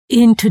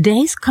In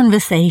today's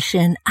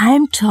conversation,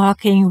 I'm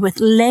talking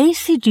with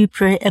Lacey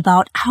Dupre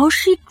about how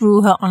she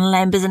grew her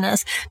online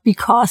business,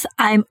 because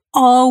I'm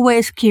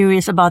always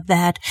curious about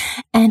that,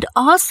 and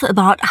also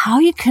about how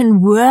you can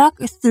work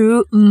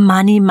through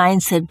money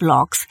mindset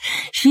blocks.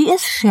 She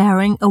is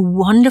sharing a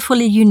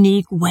wonderfully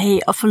unique way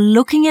of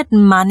looking at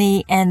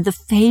money and the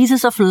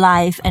phases of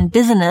life and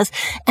business,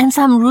 and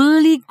some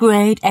really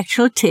great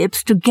actual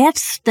tips to get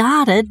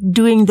started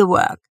doing the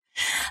work.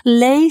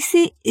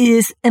 Lacey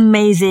is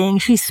amazing.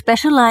 She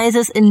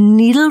specializes in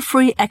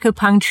needle-free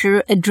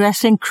acupuncture,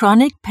 addressing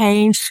chronic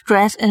pain,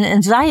 stress, and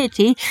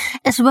anxiety,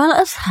 as well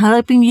as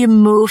helping you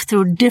move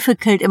through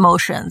difficult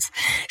emotions.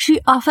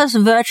 She offers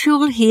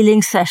virtual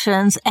healing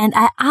sessions, and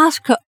I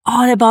ask her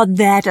all about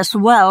that as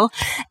well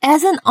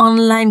as an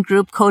online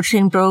group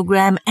coaching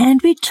program,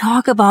 and we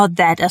talk about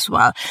that as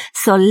well.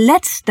 So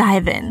let's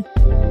dive in.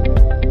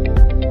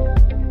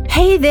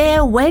 Hey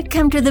there,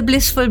 welcome to the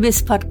Blissful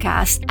Biz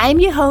podcast.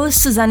 I'm your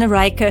host, Susanne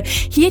Reiche,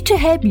 here to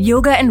help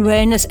yoga and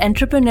wellness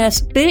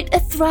entrepreneurs build a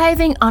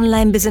thriving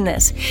online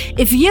business.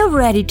 If you're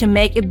ready to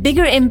make a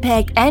bigger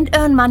impact and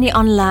earn money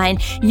online,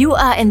 you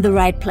are in the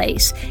right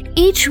place.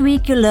 Each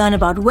week you learn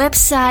about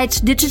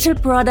websites, digital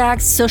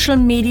products, social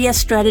media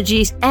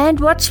strategies, and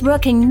what's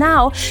working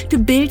now to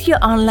build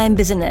your online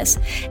business.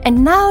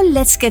 And now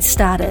let's get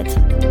started.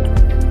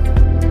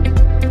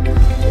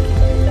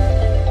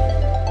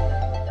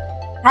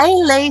 Hi,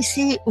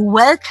 Lacey.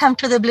 Welcome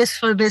to the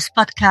Blissful Biz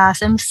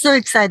podcast. I'm so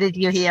excited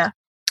you're here.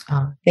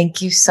 Oh, thank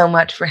you so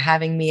much for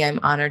having me. I'm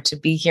honored to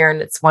be here,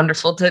 and it's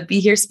wonderful to be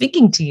here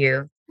speaking to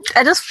you.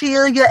 I just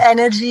feel your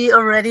energy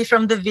already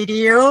from the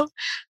video.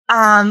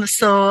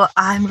 So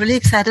I'm really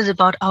excited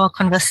about our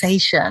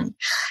conversation.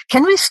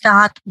 Can we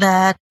start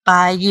that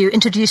by you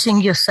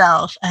introducing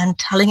yourself and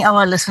telling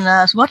our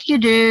listeners what you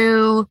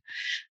do,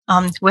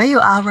 where you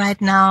are right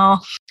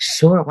now?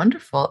 Sure.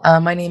 Wonderful.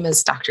 My name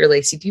is Dr.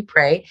 Lacey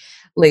Dupre.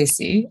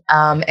 Lacey,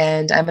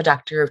 and I'm a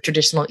doctor of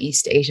traditional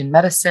East Asian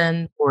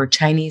medicine or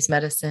Chinese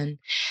medicine.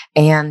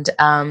 And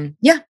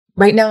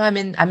right now I'm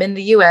in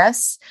the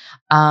US.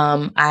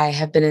 I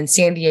have been in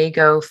San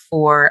Diego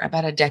for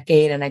about a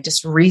decade, and I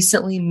just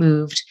recently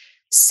moved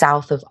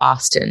south of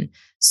Austin.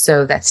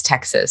 So that's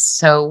Texas.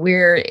 So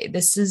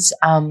this is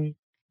the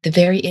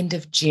very end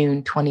of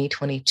June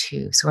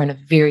 2022. So we're in a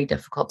very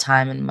difficult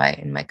time in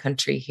my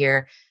country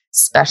here,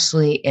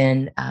 especially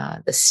in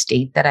the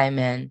state that I'm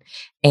in.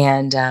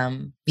 And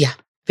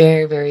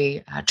very,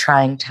 very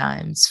trying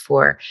times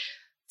for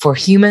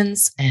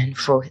humans and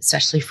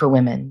especially for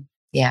women.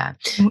 Yeah.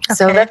 Okay.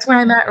 So that's where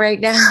I'm at right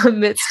now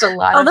amidst a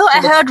lot Although I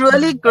heard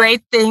really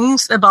great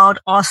things about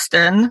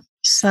Austin.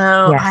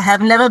 So I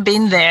have never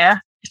been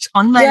there. It's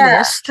on my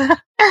list.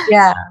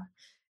 Yeah.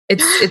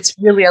 It's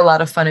really a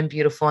lot of fun and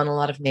beautiful, and a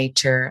lot of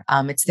nature.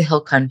 It's the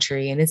hill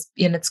country, and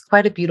it's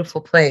quite a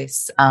beautiful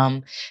place.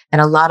 And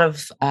a lot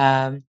of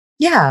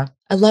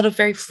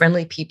very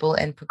friendly people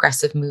and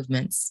progressive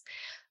movements.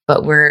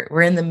 But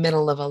we're in the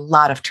middle of a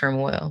lot of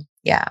turmoil.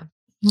 Yeah.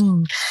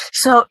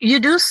 So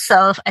you do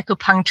self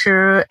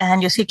acupuncture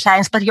and you see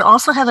clients, but you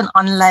also have an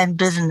online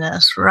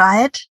business,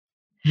 right?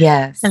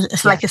 Yes.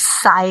 It's like a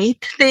side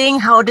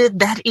thing. How did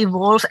that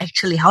evolve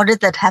actually? How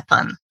did that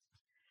happen?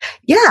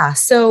 Yeah.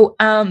 So,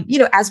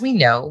 as we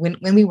know,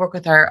 when we work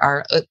with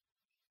our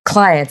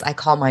clients, I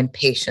call mine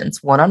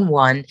patients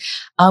one-on-one,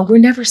 we're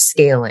never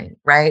scaling,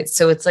 right?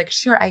 So it's like,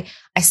 sure, I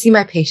see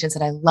my patients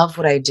and I love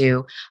what I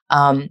do.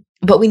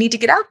 But we need to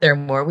get out there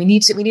more. We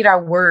need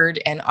our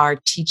word and our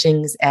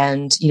teachings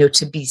and,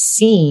 to be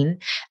seen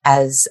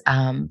as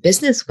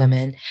business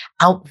women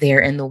out there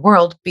in the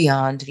world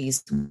beyond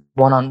these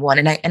one-on-one.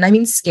 And I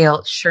mean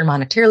scale, sure,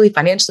 monetarily,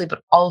 financially,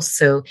 but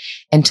also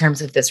in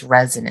terms of this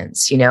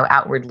resonance,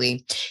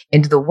 outwardly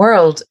into the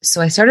world. So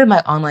I started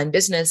my online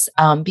business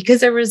because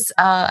there was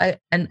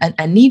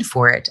a need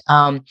for it.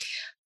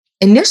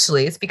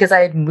 Initially, it's because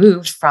I had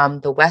moved from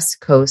the West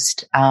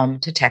Coast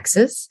to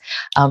Texas,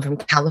 from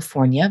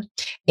California.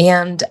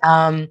 And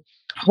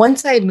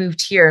once I had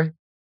moved here,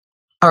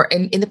 or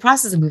in the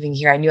process of moving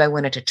here, I knew I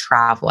wanted to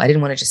travel. I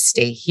didn't want to just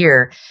stay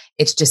here.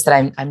 It's just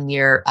that I'm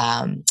near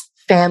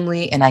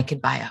family, and I could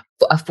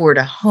afford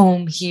a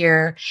home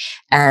here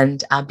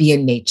and be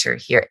in nature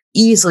here,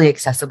 easily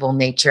accessible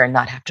nature, and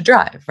not have to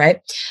drive, right?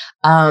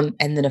 And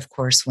then, of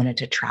course, wanted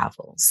to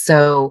travel.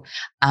 So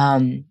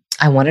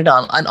I wanted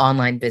an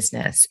online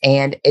business,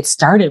 and it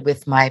started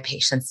with my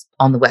patients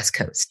on the West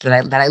Coast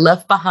that I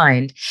left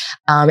behind.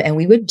 And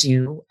we would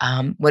do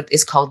what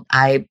is called,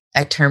 I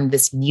termed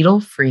this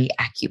needle-free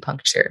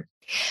acupuncture.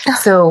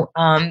 So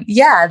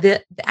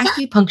the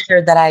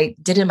acupuncture that I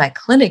did in my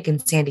clinic in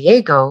San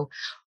Diego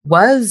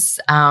was,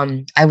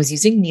 I was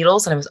using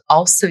needles, and I was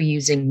also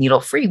using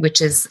needle-free,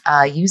 which is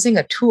using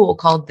a tool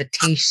called the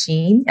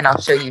Teishin, and I'll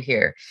show you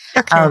here.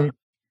 Okay.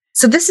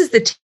 So this is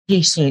the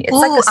Teishin. It's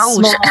like Oh, a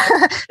small.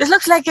 it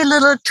looks like a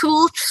little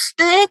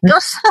toothpick or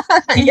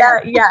something.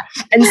 Yeah.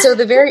 And so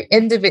the very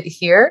end of it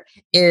here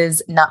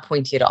is not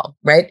pointy at all,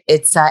 right?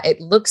 It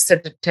looks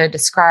to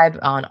describe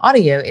on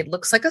audio, it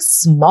looks like a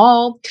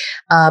small,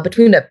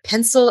 between a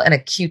pencil and a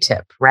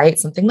Q-tip, right?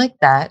 Something like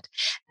that.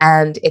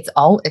 And it's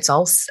all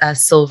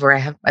silver.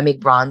 I make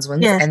bronze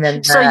ones. Yes. And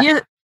then so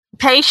your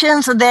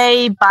patients,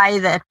 they buy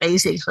that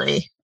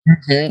basically.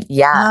 Mm-hmm,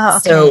 yeah.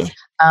 Oh, okay.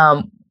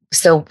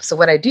 So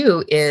what I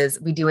do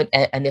is we do an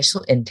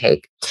initial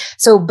intake.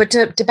 So, but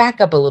to back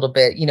up a little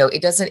bit,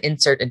 it doesn't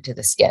insert into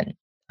the skin.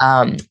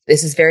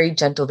 This is very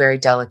gentle, very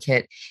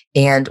delicate.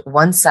 And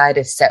one side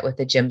is set with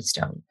a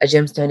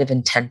gemstone of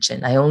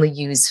intention. I only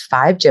use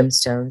 5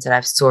 gemstones that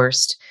I've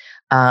sourced,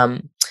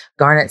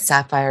 garnet,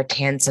 sapphire,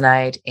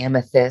 tanzanite,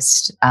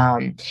 amethyst,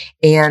 and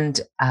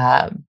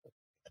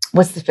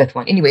what's the 5th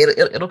one? Anyway,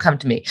 it'll come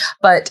to me.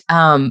 But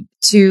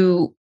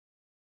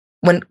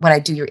when I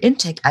do your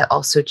intake, I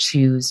also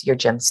choose your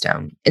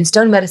gemstone. And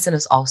stone medicine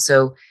is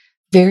also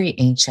very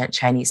ancient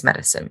Chinese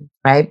medicine,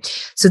 right?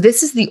 So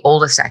this is the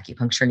oldest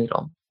acupuncture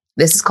needle.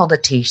 This is called a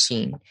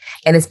teishin,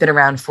 and it's been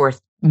around for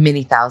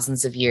many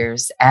thousands of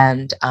years.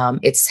 And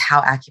it's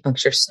how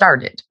acupuncture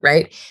started,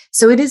 right?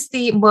 So it is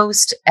the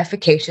most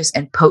efficacious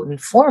and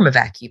potent form of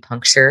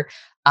acupuncture.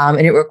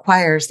 And it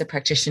requires the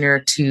practitioner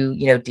to,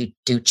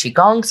 do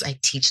Qigong. So I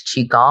teach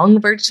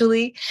Qigong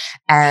virtually,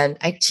 and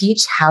I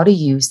teach how to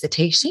use the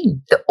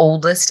Teishin, the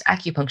oldest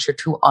acupuncture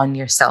tool, on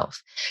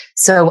yourself.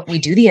 So we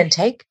do the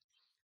intake.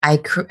 I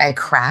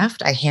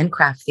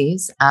handcraft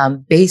these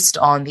based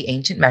on the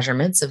ancient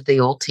measurements of the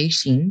old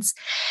Teishins,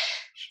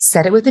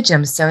 set it with a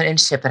gemstone, and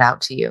ship it out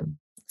to you.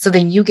 So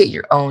then you get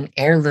your own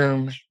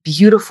heirloom,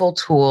 beautiful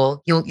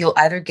tool. You'll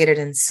either get it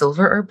in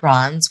silver or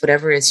bronze,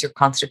 whatever is your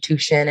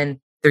constitution, and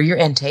through your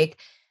intake,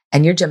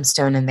 and your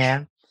gemstone in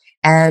there.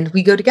 And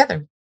we go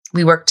together.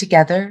 We work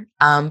together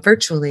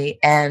virtually.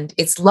 And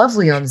it's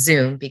lovely on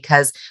Zoom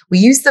because we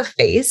use the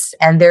face,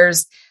 and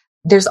there's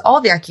all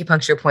the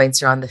acupuncture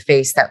points are on the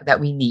face that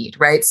we need,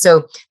 right?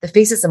 So the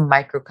face is a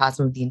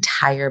microcosm of the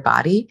entire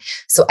body.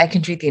 So I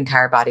can treat the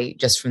entire body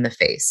just from the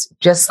face,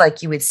 just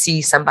like you would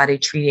see somebody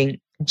treating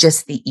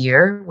just the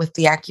ear with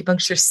the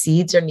acupuncture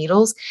seeds or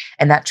needles,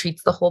 and that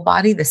treats the whole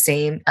body. The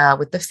same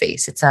with the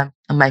face. It's a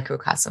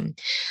microcosm.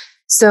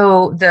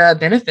 So the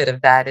benefit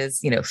of that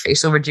is,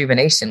 facial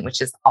rejuvenation, which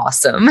is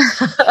awesome.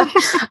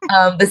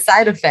 The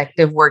side effect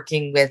of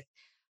working with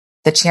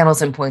the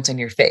channels and points on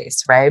your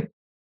face, right?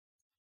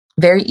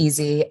 Very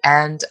easy.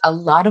 And a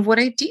lot of what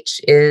I teach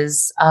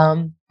is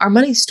our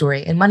money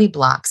story and money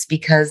blocks,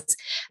 because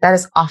that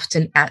is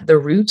often at the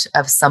root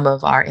of some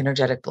of our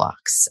energetic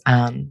blocks.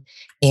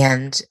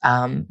 And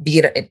be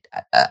it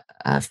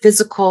a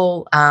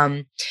physical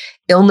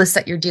illness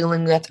that you're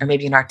dealing with, or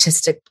maybe an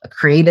artistic, a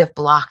creative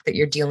block that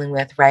you're dealing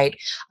with, right?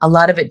 A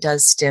lot of it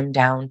does stem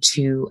down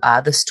to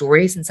the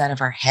stories inside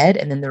of our head.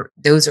 And then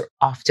those are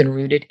often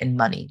rooted in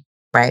money,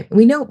 right?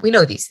 We know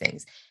these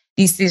things.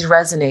 These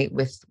resonate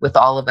with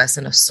all of us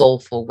in a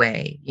soulful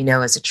way,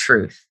 as a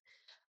truth.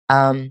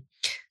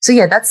 So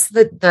yeah, that's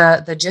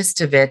the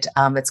gist of it.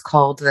 It's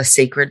called the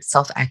Sacred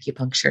Self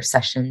Acupuncture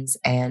Sessions,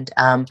 and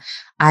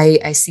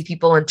I see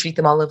people and treat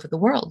them all over the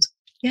world.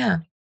 Yeah,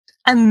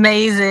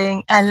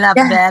 amazing. I love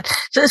that.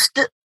 So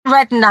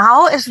right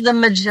now, is the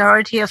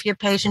majority of your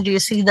patients, do you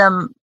see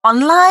them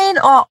online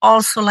or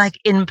also like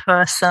in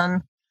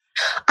person?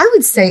 I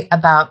would say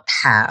about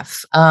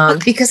half,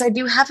 because I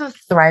do have a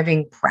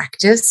thriving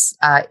practice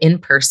in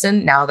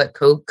person now that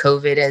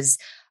COVID is,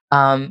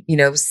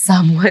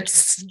 somewhat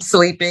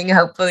sleeping,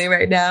 hopefully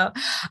right now.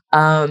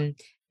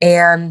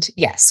 And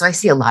yes, so I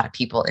see a lot of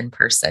people in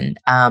person.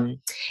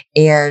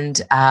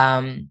 And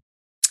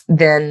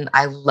then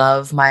I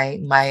love my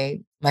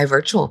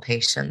virtual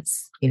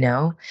patients,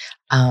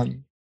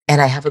 and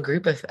I have a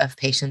group of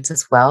patients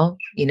as well.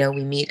 We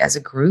meet as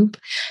a group.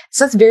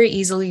 So it's very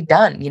easily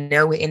done,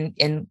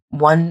 in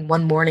one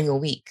morning a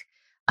week,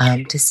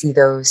 to see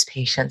those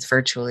patients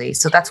virtually.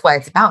 So that's why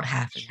it's about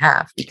half and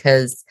half,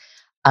 because,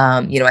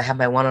 I have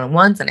my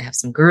one-on-ones and I have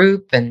some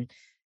group, and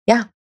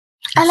yeah.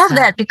 I love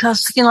that,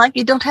 because,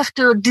 you don't have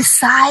to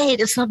decide.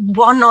 It's not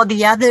one or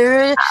the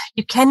other.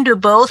 You can do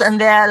both.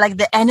 And they're like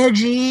the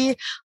energy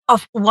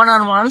of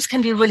one-on-ones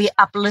can be really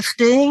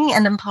uplifting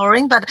and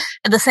empowering. But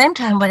at the same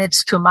time, when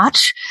it's too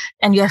much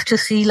and you have to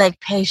see like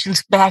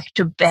patients back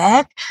to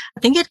back, I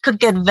think it could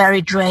get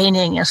very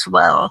draining as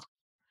well.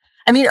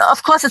 I mean,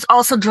 of course, it's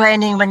also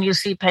draining when you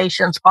see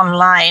patients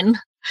online.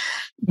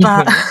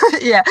 But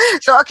yeah.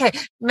 So, okay,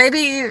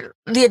 maybe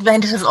the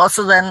advantage is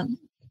also then,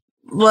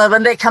 well,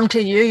 when they come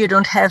to you, you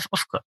don't have,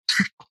 of course,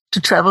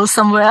 to travel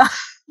somewhere.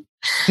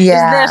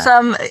 Yeah. Is there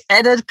some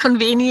added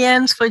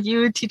convenience for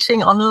you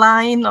teaching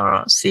online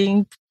or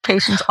seeing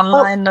patients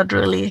online? Not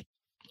really.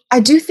 I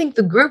do think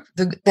the group,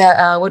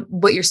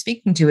 what you're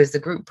speaking to is the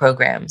group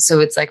program. So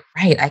it's like,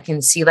 right, I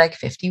can see like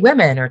 50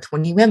 women or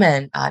 20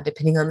 women,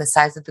 depending on the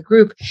size of the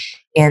group,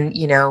 in,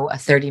 a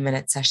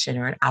 30-minute session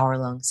or an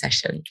hour-long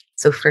session.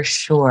 So for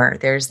sure,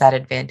 there's that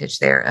advantage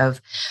there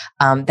of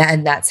that,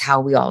 and that's how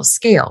we all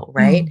scale,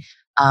 right?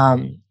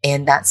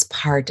 And that's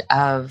part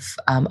of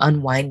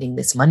unwinding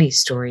this money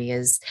story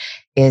is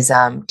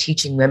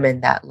teaching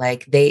women that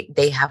like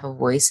they have a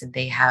voice and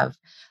they have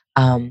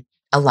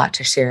a lot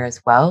to share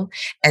as well.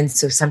 And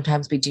so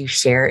sometimes we do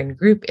share in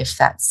group if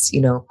that's,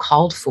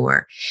 called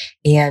for.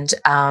 And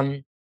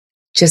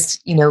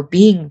just,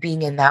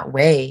 being in that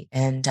way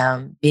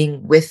and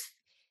being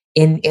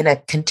in a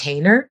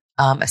container,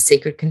 a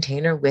sacred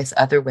container with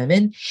other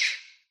women,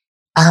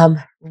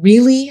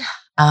 really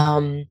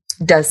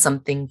does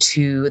something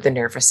to the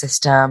nervous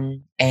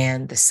system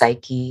and the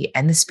psyche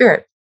and the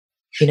spirit.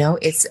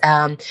 It's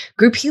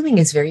group healing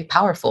is very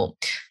powerful.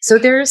 So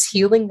there's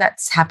healing that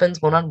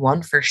happens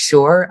one-on-one for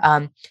sure.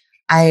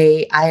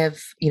 I have,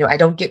 I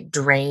don't get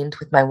drained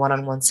with my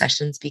one-on-one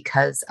sessions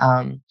because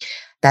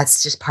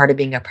that's just part of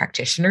being a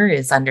practitioner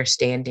is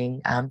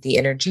understanding the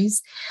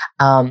energies.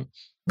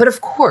 But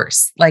of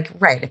course, like,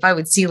 right, if I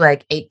would see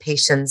like 8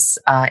 patients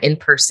in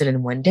person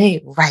in one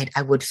day, right,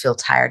 I would feel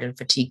tired and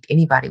fatigued.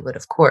 Anybody would,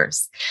 of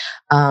course.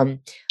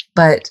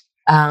 But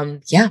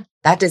yeah,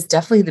 that is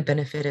definitely the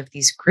benefit of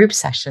these group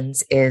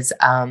sessions is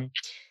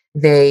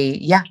they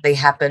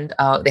happen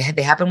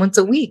they happen once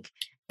a week.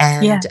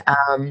 And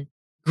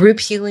group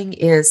healing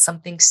is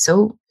something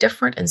so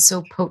different and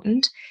so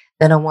potent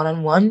than a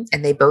one-on-one,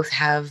 and they both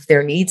have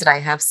their needs. And I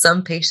have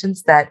some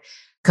patients that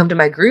come to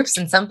my groups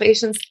and some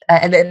patients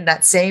and then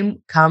that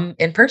same come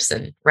in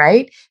person,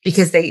 right?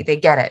 Because they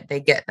get it. They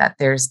get that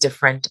there's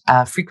different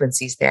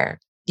frequencies there.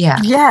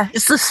 Yeah,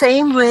 it's the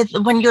same with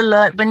when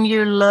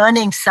you're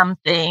learning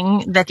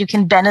something that you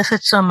can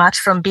benefit so much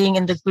from being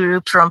in the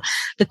group, from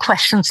the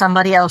questions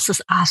somebody else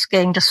is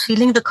asking, just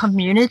feeling the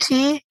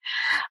community,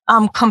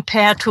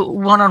 compared to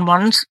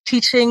one-on-one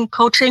teaching,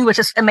 coaching, which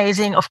is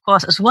amazing, of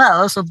course, as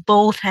well. So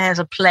both has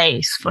a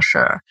place for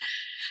sure.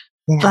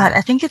 Yeah. But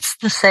I think it's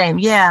the same.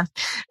 Yeah.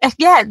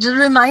 Yeah. It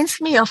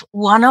reminds me of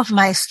one of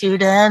my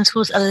students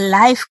who's a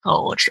life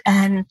coach,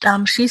 and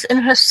she's in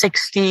her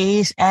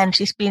 60s, and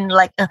she's been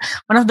like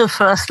one of the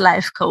first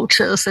life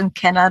coaches in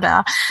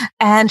Canada.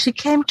 And she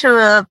came to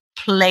a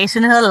place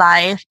in her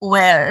life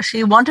where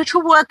she wanted to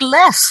work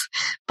less,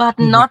 but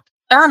not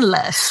earn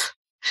less.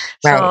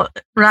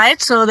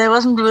 Right. So there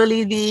wasn't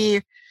really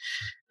the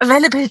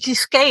availability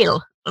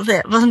scale.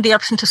 There wasn't the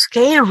option to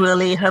scale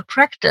really her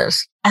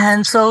practice.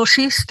 And so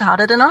she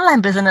started an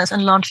online business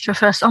and launched her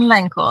first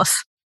online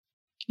course.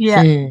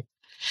 Yeah.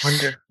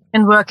 Wonderful.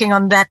 And working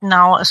on that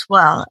now as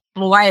well,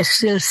 while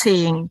still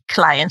seeing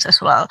clients as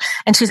well.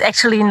 And she's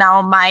actually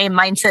now my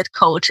mindset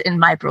coach in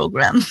my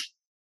program.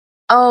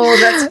 Oh,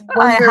 that's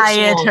wonderful. I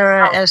hired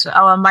her as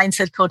our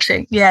mindset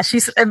coaching. Yeah,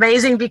 she's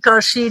amazing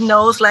because she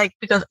knows,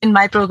 because in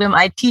my program,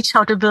 I teach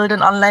how to build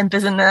an online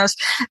business.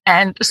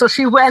 And so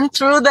she went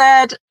through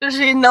that.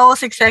 She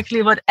knows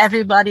exactly what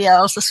everybody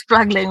else is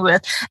struggling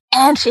with.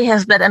 And she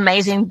has that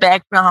amazing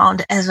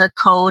background as a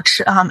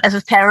coach, as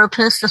a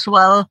therapist as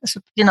well,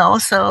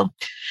 so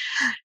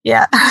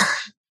yeah.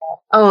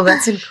 Oh,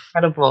 that's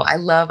incredible. I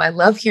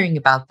love hearing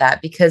about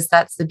that, because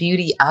that's the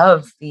beauty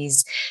of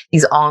these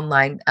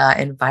online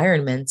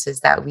environments,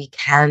 is that we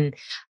can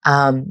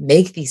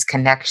make these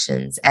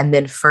connections and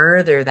then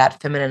further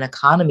that feminine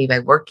economy by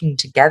working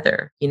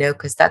together,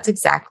 because that's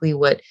exactly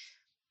what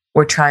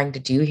we're trying to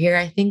do here.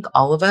 I think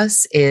all of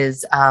us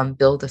is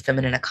build a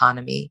feminine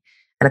economy,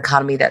 an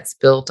economy that's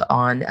built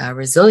on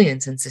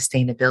resilience and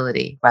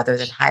sustainability rather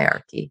than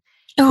hierarchy.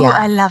 Oh, yeah.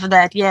 I love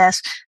that.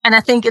 Yes. And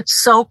I think it's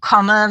so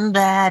common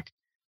that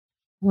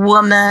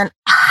women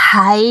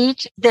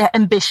hide their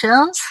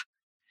ambitions.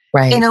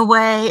 Right. In a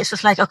way, it's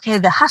just like, okay,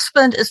 the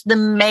husband is the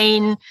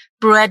main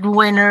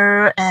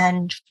breadwinner,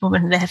 and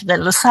women, they have their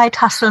little side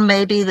hustle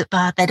maybe,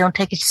 but they don't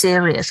take it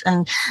serious.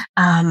 And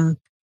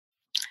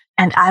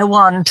I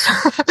want,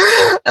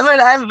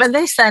 when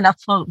they sign up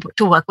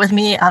to work with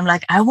me, I'm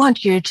like, I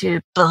want you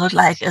to build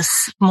like a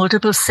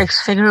multiple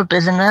 6-figure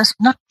business,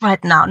 not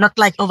right now, not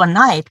like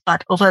overnight,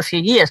 but over a few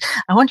years.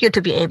 I want you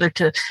to be able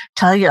to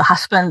tell your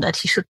husband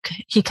that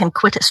he can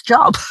quit his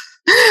job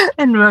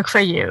and work for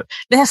you.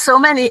 There's so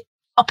many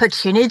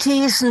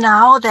opportunities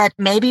now that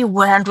maybe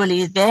weren't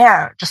really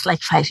there just like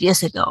 5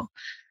 years ago.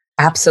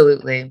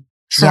 Absolutely.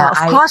 So, of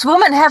course,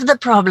 women have the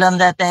problem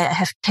that they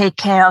have to take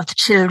care of the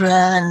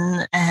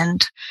children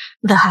and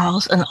the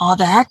house and all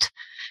that.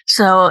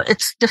 So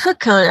it's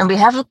difficult. And we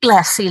have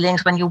glass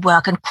ceilings when you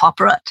work in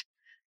corporate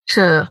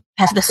to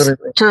have this,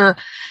 to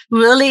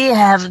really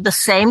have the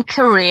same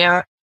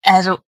career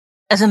as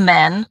a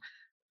man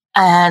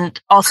and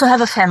also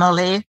have a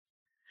family.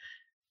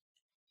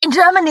 In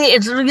Germany,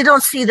 you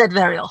don't see that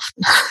very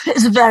often.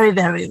 It's very,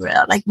 very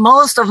rare. Like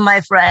most of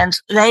my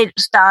friends, when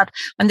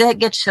they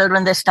get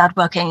children, they start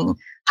working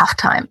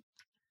half-time.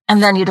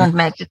 And then you don't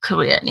make a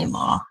career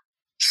anymore.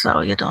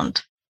 So you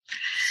don't.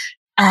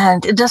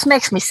 And it just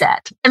makes me sad.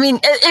 I mean,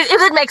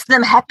 if it makes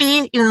them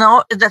happy,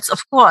 that's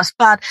of course,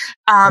 but,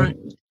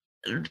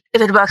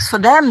 if it works for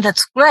them,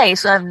 that's great.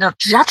 So I'm not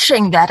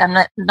judging that. I'm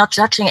not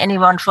judging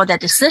anyone for their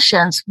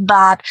decisions,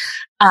 but,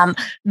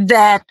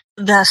 that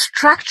the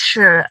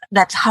structure,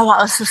 that's how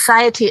our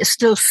society is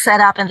still set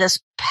up in this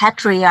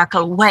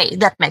patriarchal way,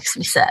 that makes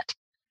me sad.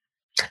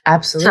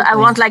 Absolutely. So I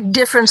want like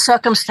different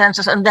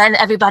circumstances, and then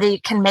everybody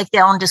can make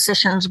their own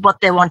decisions what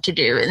they want to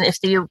do. And if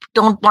you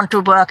don't want to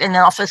work in an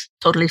office,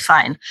 totally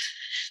fine.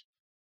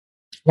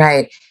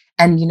 Right.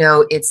 And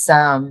it's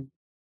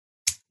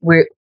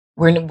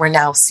we're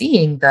now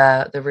seeing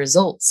the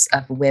results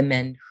of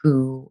women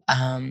who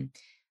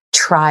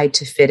tried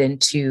to fit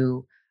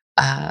into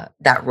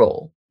that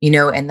role,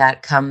 and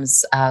that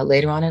comes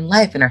later on in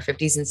life in our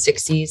 50s and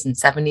 60s and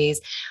 70s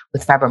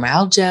with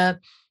fibromyalgia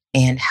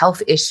and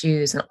health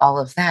issues and all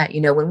of that.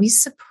 When we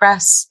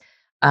suppress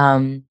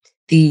the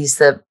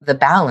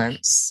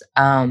balance,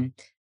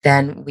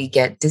 then we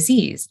get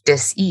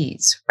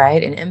dis-ease,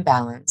 right? And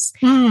imbalance.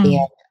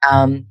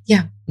 And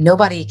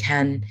nobody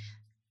can,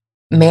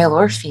 male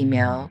or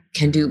female,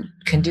 can do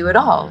it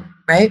all,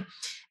 right?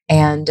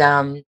 And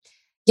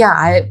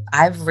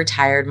I've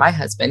retired my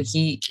husband.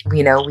 He, we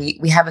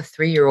have a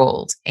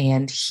 3-year-old,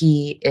 and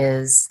he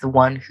is the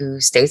one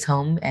who stays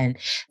home, and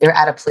they're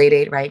at a play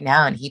date right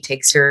now, and he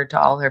takes her to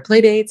all her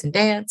play dates and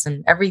dance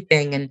and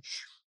everything. And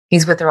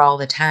he's with her all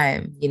the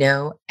time,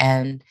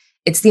 and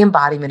it's the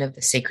embodiment of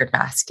the sacred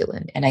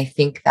masculine. And I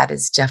think that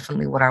is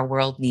definitely what our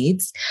world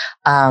needs.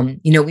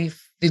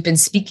 We've been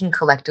speaking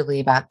collectively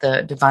about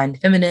the divine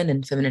feminine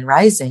and feminine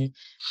rising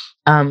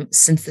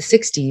since the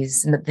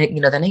 60s and the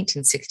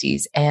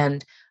 1960s.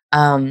 And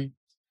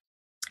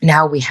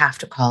now we have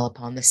to call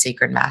upon the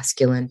sacred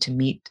masculine to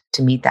meet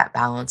that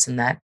balance and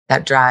that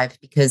drive,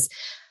 because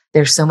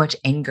there's so much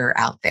anger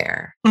out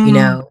there,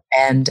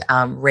 and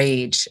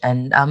rage,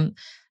 and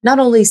not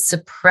only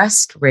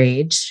suppressed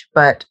rage,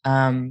 but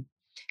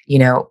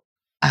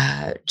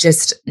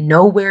just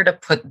nowhere to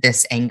put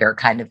this anger,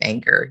 kind of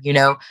anger,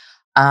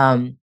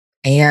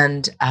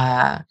 and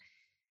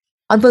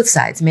on both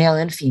sides, male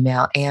and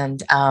female.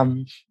 And,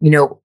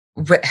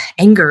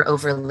 anger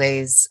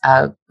overlays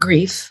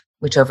grief,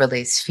 which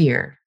overlays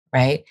fear,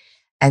 right?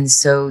 And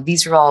so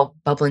these are all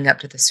bubbling up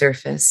to the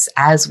surface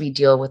as we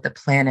deal with a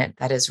planet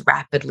that is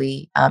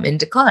rapidly in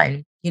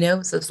decline, so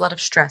there's a lot of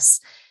stress.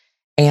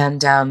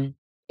 And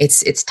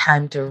it's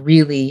time to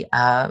really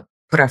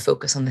put our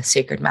focus on the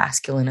sacred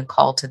masculine and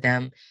call to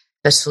them.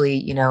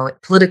 Especially,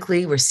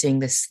 politically, we're seeing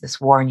this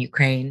war in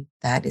Ukraine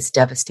that is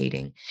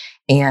devastating,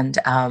 and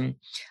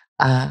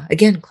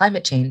again,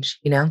 climate change.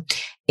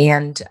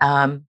 And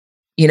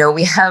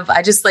we have.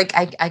 I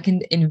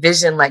can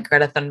envision like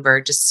Greta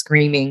Thunberg just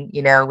screaming,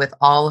 with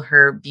all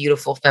her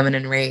beautiful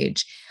feminine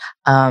rage,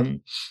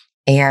 and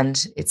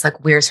it's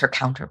like, where's her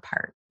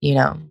counterpart?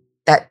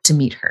 That to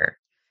meet her,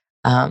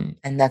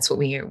 and that's what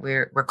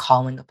we're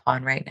calling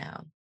upon right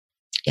now.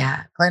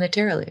 Yeah,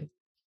 planetarily.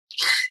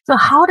 So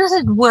how does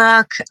it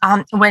work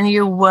when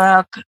you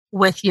work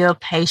with your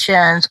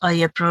patients or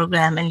your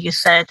program? And you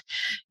said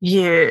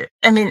you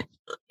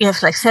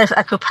have like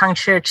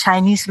self-acupuncture,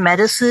 Chinese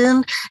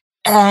medicine,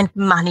 and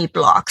money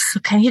blocks.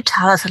 So can you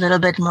tell us a little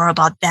bit more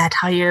about that,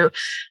 how you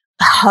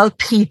help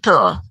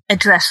people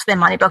address their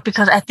money block?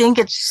 Because I think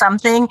it's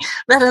something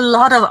that a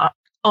lot of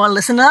our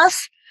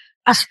listeners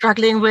are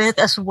struggling with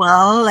as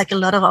well. Like a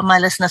lot of my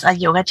listeners are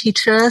yoga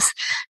teachers.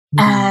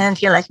 And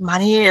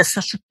money is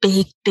such a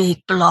big,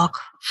 big block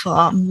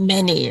for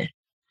many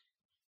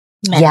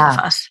of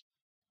us.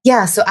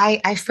 Yeah. So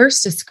I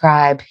first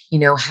describe,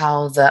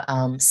 how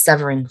the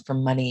severing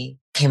from money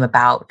came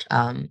about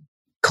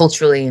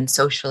culturally and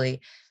socially.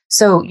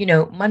 So,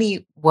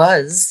 money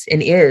was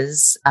and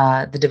is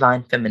the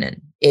divine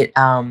feminine. It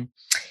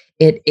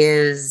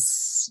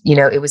is,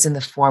 it was in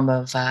the form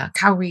of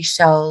cowrie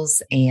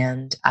shells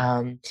and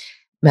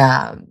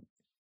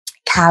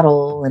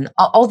cattle and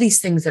all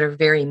these things that are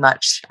very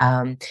much,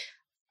 a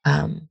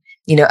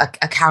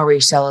cowrie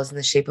shell is in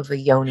the shape of a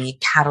yoni.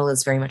 Cattle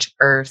is very much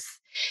earth.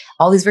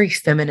 All these very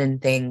feminine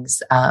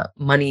things,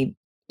 money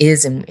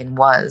is and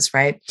was,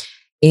 right?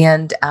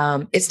 And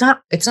it's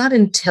not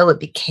until it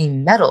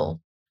became metal,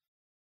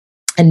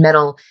 and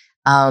metal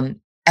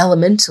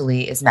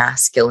elementally is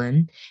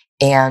masculine,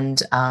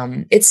 and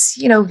it's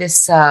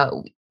this.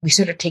 We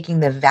started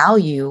taking the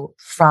value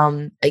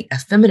from a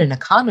feminine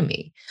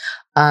economy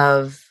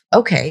of,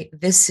 okay,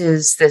 this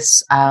is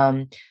this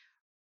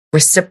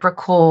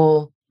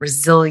reciprocal,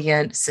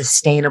 resilient,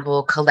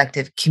 sustainable,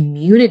 collective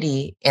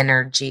community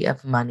energy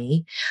of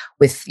money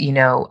with,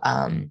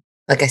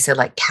 like I said,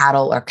 like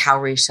cattle or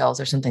cowrie shells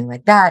or something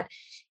like that,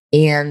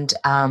 and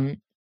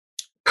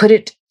put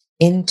it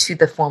into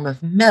the form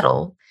of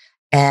metal.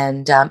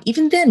 And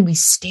even then, we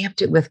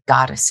stamped it with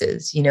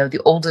goddesses.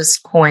 The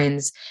oldest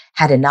coins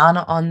had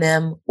Inanna on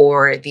them,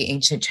 or the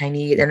ancient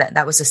Chinese, and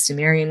that was the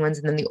Sumerian ones.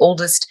 And then the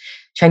oldest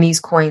Chinese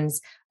coins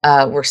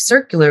were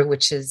circular,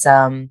 which is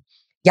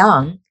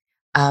yang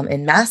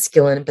and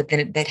masculine, but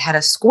then it had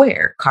a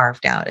square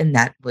carved out, and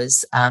that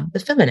was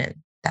the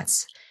feminine.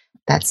 That's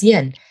That's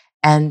yin.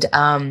 And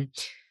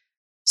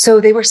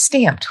so they were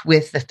stamped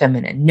with the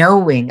feminine,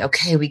 knowing,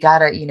 okay, we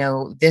gotta,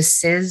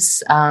 this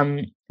is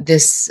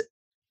this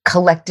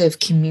collective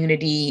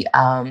community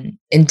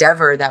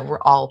endeavor that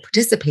we're all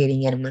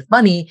participating in with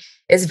money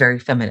is very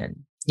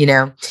feminine,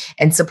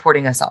 and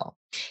supporting us all.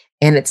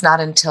 And it's not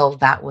until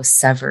that was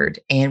severed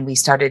and we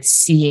started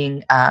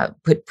seeing,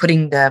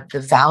 putting the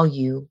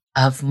value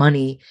of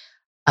money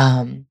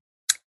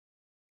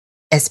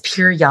as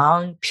pure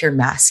yang, pure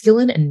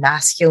masculine. And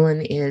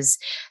masculine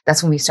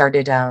that's when we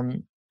started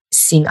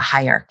seeing a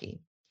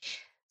hierarchy.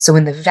 So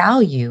when the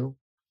value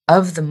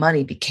of the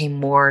money became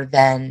more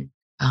than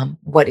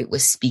what it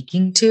was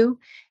speaking to,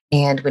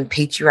 and when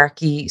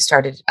patriarchy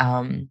started,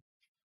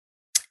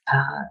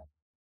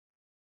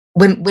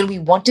 when we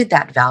wanted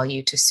that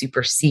value to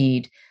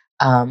supersede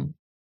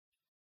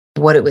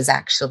what it was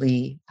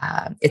actually,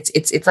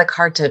 it's like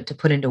hard to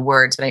put into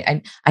words, but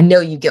I know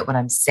you get what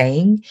I'm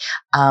saying.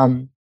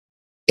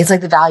 It's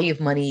like the value of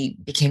money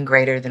became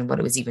greater than what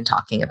it was even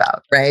talking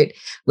about, right?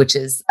 Which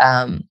is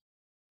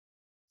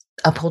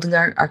upholding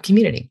our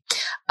community.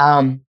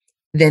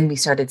 Then we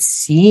started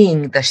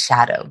seeing the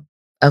shadow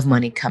of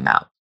money come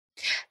out.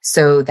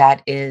 So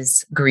that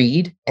is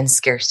greed and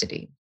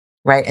scarcity,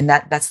 right? And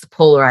that's the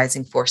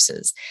polarizing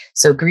forces.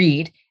 So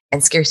greed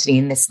and scarcity,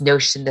 and this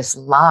notion, this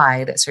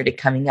lie that started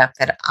coming up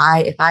that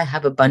if I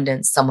have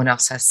abundance, someone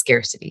else has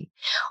scarcity,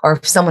 or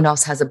if someone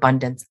else has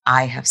abundance,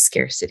 I have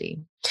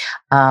scarcity.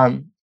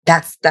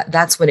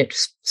 That's when it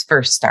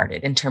first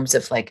started in terms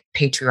of like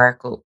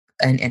patriarchal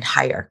and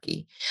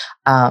hierarchy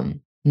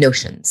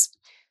notions.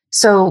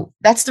 So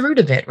that's the root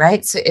of it,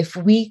 right? So if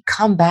we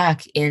come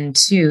back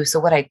so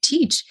what I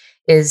teach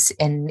is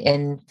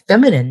in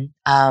feminine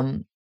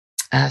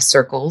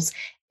circles,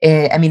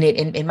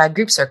 in my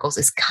group circles,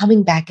 is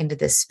coming back into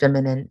this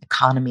feminine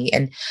economy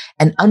and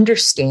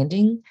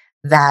understanding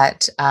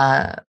that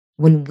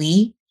when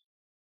we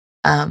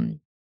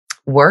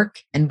work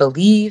and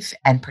believe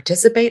and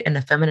participate in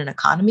a feminine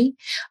economy,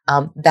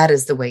 that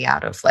is the way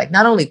out of like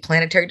not only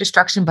planetary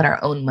destruction, but our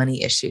own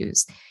money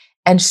issues.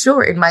 And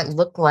sure, it might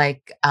look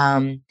like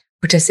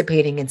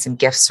participating in some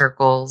gift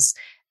circles,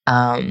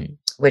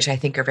 which I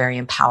think are very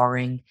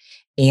empowering.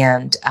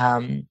 And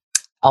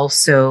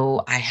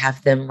also, I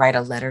have them write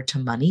a letter to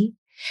money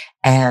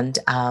and,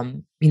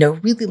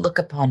 really look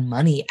upon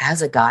money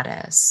as a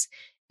goddess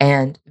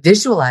and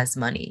visualize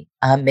money,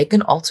 make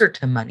an altar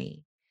to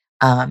money,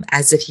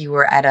 as if you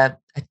were at a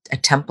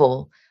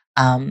temple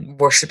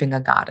worshiping a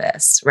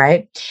goddess,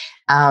 right?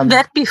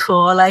 That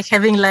before, like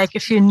having like a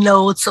few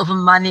notes of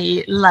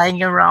money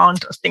lying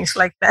around or things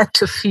like that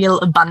to feel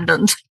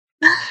abundant.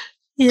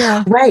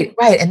 Yeah. Right.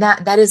 And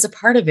that is a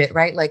part of it,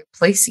 right? Like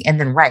placing, and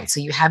then, right. So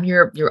you have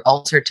your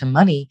altar to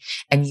money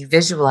and you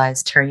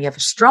visualize her and you have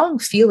a strong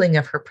feeling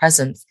of her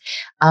presence.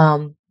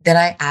 Then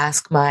I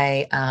ask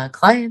my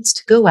clients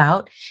to go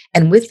out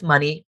and with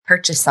money,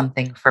 purchase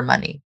something for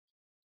money.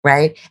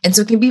 Right. And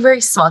so it can be very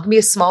small. It can be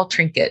a small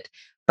trinket,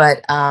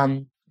 but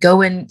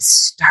go and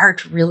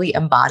start really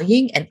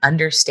embodying and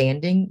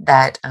understanding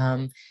that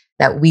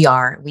that we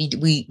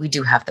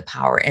do have the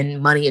power,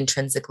 and money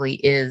intrinsically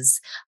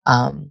is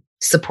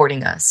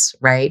supporting us,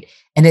 right?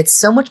 And it's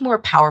so much more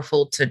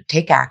powerful to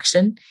take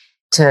action,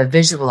 to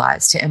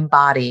visualize, to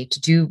embody, to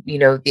do,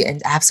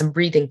 and have some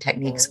breathing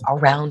techniques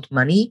around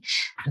money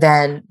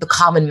than the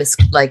common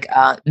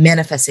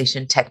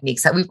manifestation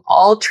techniques that we've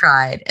all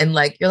tried. And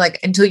like, you're like,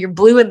 until you're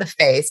blue in the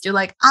face, you're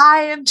like,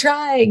 I am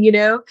trying,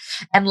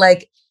 and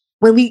like,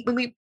 when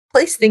we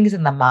place things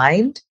in the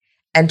mind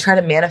and try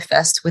to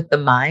manifest with the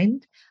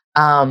mind,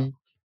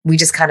 we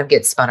just kind of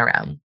get spun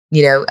around.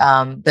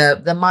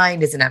 The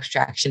mind is an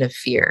abstraction of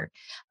fear.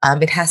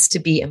 It has to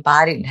be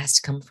embodied. It has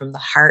to come from the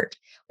heart.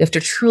 We have to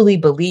truly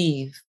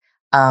believe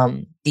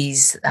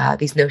these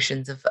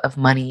notions of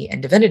money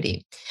and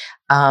divinity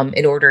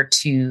in order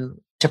to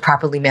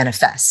properly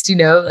manifest.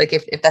 Like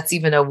if that's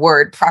even a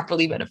word,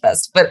 properly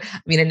manifest. But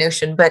a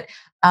notion. But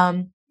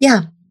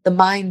the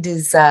mind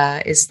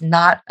is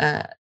not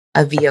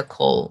a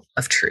vehicle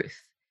of truth.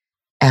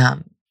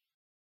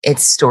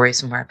 It's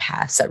stories from our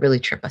past that really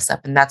trip us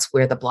up. And that's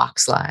where the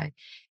blocks lie,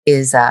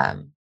 is,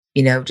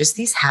 just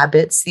these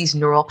habits, these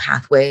neural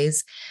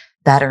pathways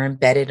that are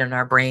embedded in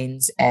our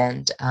brains.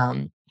 And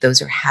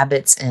those are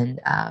habits and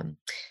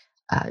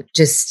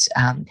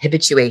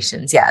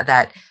habituations. Yeah.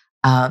 That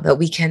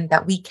we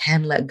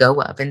can let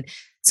go of. And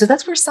so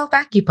that's where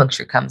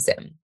self-acupuncture comes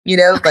in,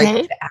 Okay.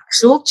 Like the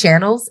actual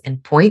channels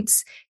and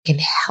points can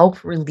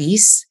help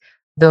release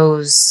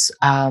those,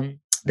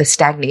 the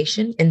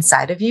stagnation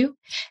inside of you,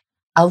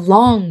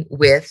 along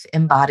with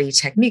embodied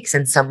techniques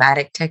and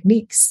somatic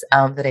techniques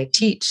that I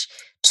teach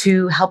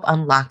to help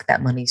unlock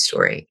that money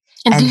story.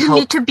 And do you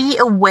need to be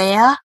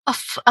aware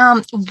of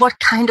what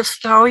kind of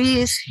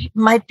stories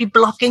might be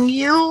blocking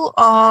you,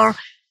 or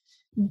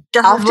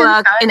does it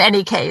work in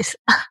any case?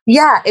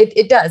 Yeah,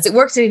 it does. It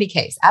works in any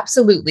case.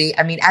 Absolutely.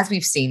 As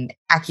we've seen,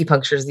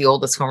 acupuncture is the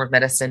oldest form of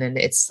medicine, and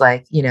it's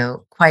like,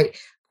 quite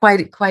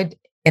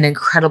an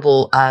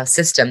incredible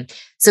system.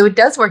 So it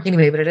does work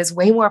anyway, but it is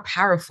way more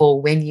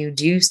powerful when you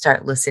do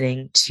start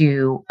listening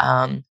to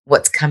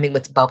what's coming,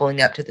 what's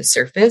bubbling up to the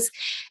surface.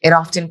 It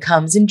often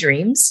comes in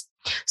dreams.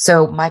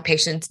 So my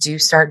patients do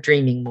start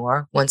dreaming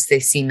more once they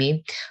see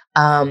me,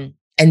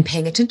 and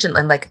paying attention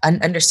and like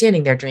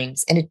understanding their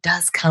dreams. And it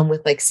does come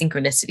with like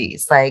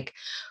synchronicities, like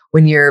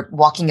when you're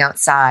walking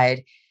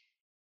outside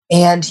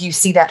and you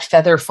see that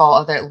feather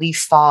fall or that leaf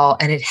fall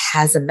and it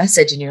has a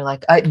message and you're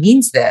like, oh, it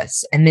means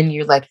this. And then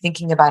you're like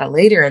thinking about it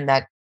later and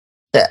that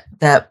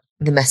the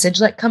message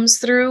like comes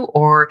through,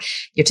 or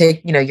you're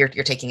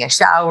taking a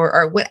shower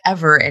or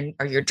whatever, and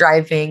or you're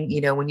driving,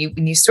 when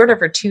you sort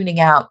of are tuning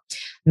out,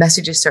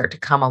 messages start to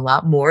come a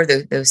lot more,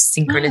 those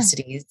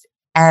synchronicities.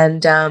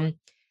 And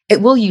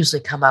it will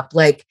usually come up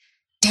like,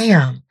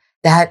 damn,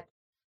 that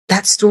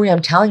story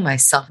I'm telling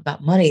myself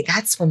about money,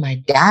 that's when my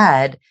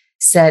dad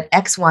said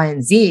X, Y,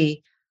 and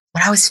Z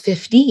when I was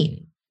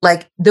 15.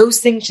 Like those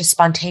things just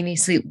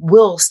spontaneously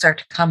will start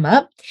to come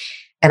up.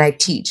 And I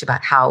teach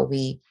about how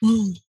we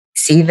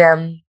see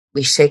them,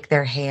 we shake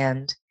their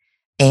hand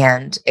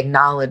and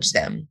acknowledge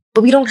them,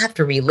 but we don't have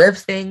to relive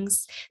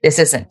things. This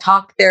isn't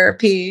talk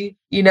therapy,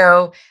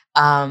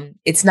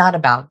 it's not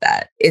about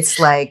that. It's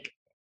like,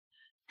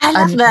 I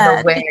love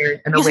that.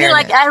 You feel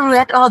like I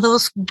read all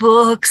those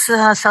books,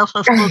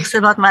 self-help books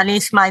about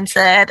money's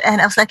mindset.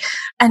 And I was like,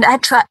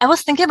 I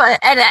was thinking about it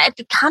and I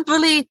can't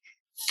really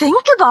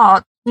think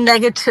about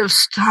negative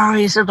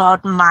stories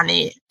about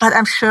money, but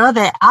I'm sure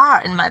they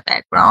are in my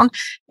background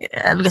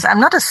because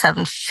I'm not a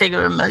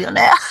 7-figure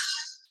millionaire.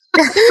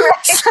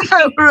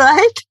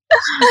 Right?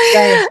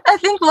 I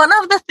think one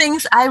of the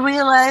things I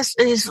realized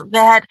is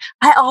that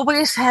I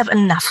always have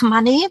enough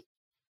money.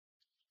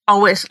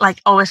 Always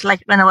like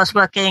when I was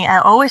working, I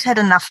always had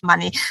enough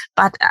money,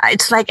 but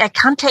it's like I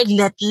can't take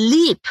that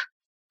leap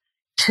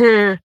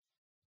to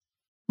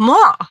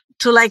more,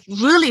 to like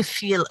really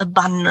feel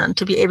abundant,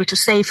 to be able to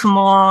save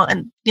more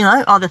and,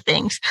 all the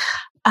things.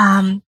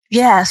 But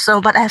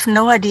I have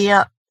no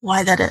idea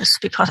why that is,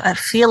 because I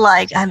feel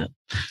like I'm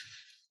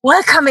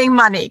welcoming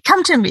money.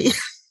 Come to me.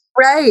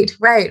 Right.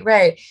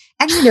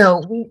 And,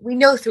 we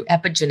know through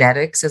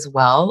epigenetics as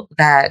well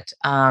that,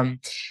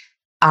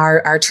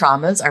 our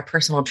traumas, our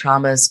personal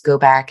traumas go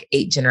back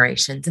 8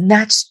 generations. And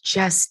that's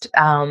just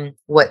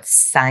what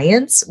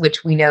science,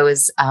 which we know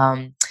is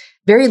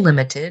very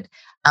limited,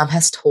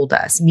 has told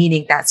us,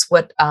 meaning that's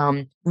what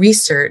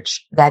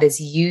research that is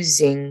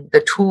using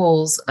the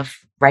tools of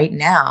right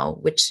now,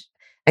 which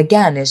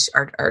again these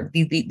are,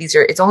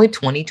 it's only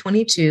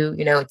 2022,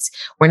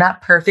 we're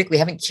not perfect. We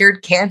haven't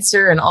cured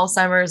cancer and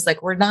Alzheimer's.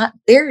 Like we're not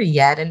there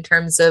yet in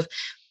terms of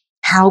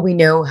how we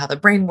know how the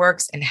brain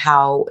works and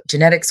how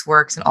genetics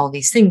works and all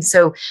these things.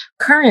 So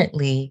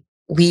currently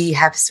we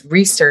have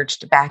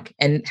researched back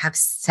and have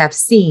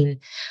seen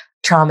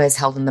trauma is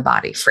held in the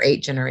body for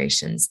 8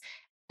 generations.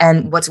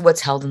 And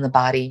what's held in the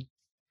body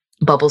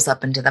bubbles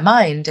up into the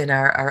mind and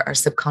our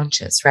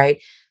subconscious,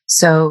 right?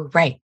 So,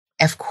 right.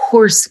 Of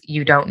course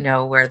you don't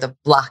know where the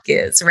block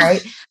is,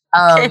 right?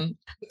 Okay.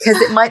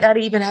 Because it might not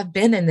even have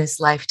been in this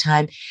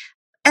lifetime.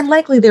 And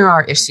likely there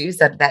are issues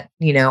that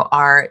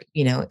are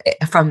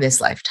from this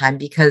lifetime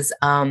because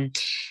and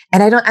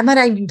I'm not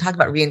even talking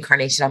about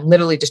reincarnation. I'm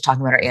literally just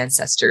talking about our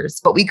ancestors,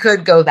 but we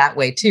could go that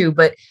way too.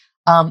 But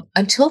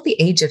until the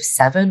age of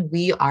 7,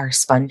 we are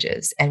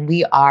sponges and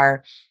we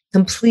are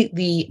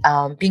completely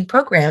being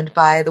programmed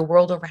by the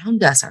world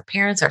around us, our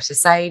parents, our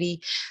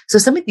society. So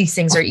some of these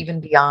things are even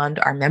beyond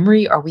our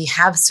memory, or we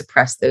have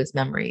suppressed those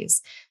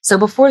memories. So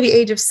before the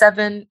age of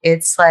 7,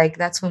 it's like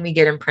that's when we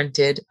get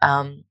imprinted.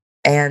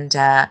 And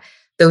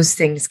those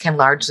things can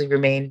largely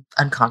remain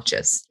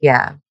unconscious.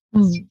 Yeah.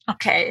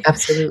 Okay.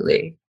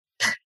 Absolutely.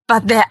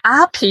 But there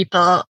are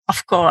people,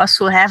 of course,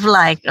 who have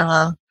like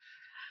a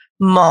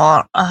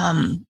more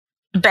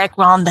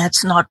background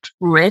that's not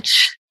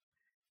rich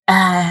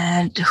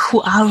and who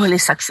are really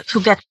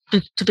who get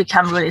to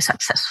become really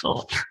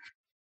successful.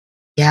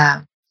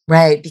 Yeah.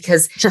 Right.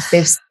 Because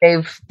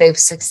they've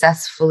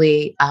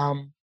successfully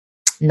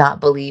not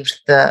believed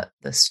the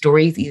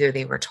stories either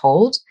they were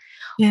told.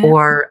 Yeah.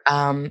 Or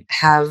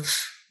have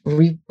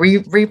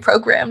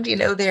reprogrammed,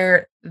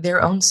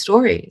 their own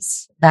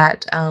stories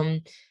that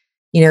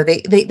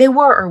they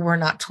were or were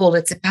not told.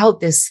 It's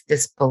about this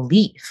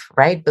belief,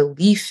 right?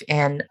 Belief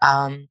in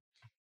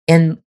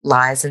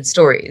lies and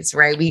stories,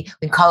 right? We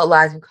call it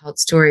lies, we call it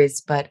stories,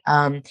 but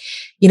and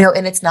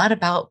it's not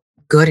about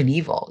good and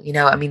evil.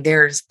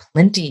 There's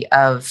plenty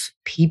of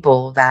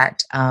people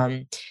that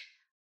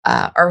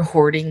are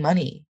hoarding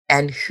money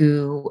and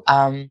who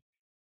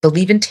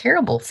believe in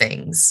terrible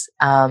things,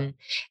 and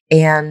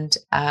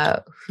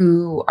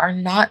who are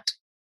not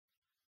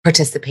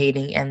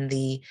participating in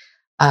the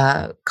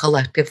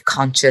collective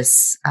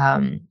conscious,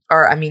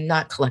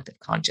 not collective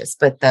conscious,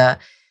 but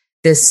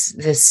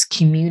this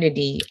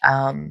community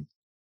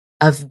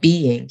of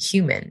being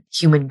human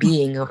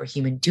being over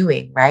human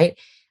doing, right?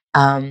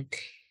 And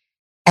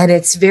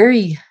it's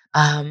very,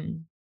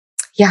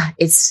 yeah,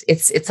 it's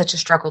such a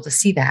struggle to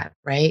see that,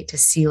 right? To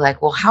see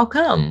like, well, how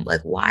come?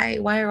 Like, why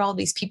are all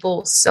these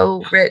people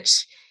so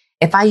rich?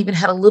 If I even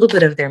had a little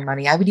bit of their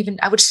money, I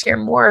would share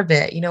more of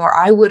it, or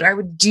I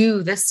would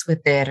do this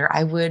with it, or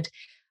I would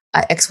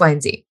X, Y,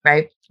 and Z,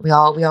 right? We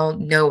all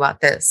know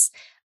about this.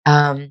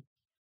 Um,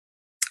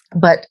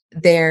 but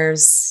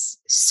there's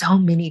so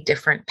many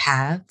different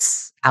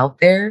paths out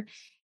there,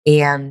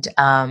 and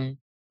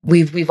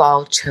we've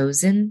all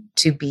chosen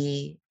to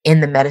be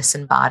in the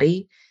medicine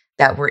body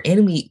that we're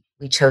in. We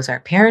chose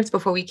our parents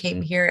before we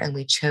came here, and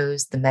we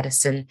chose the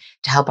medicine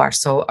to help our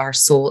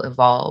soul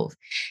evolve.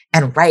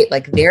 And right,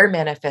 like their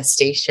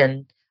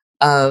manifestation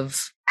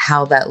of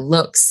how that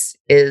looks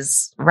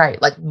is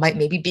right, like might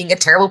maybe being a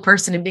terrible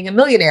person and being a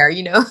millionaire,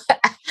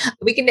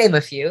 we can name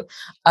a few.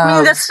 I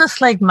mean, that's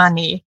just like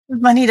money.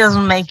 Money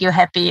doesn't make you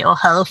happy or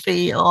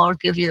healthy or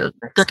give you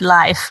a good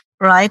life,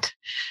 right?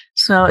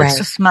 So it's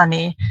just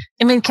money.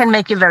 I mean, it can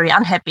make you very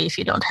unhappy if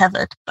you don't have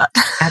it, but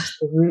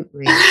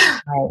absolutely.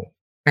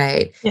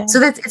 Right. Yeah.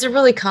 So it's a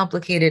really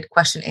complicated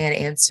question and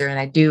answer. And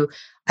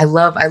I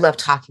love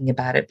talking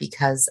about it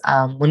because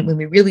when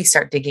we really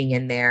start digging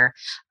in there,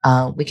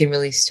 we can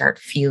really start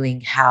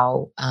feeling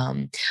how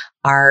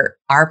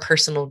our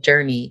personal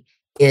journey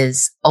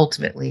is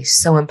ultimately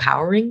so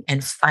empowering,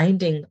 and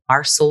finding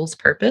our soul's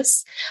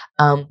purpose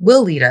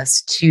will lead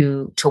us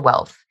to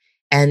wealth.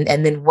 And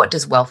then what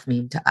does wealth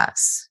mean to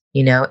us?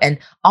 And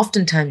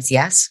oftentimes,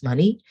 yes,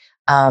 money.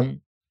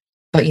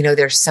 But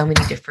there's so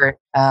many different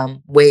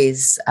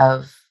ways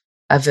of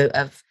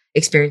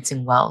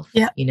experiencing wealth.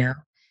 Yeah.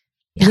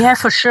 Yeah,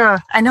 for sure.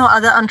 I know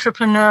other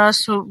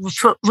entrepreneurs who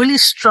really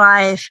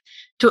strive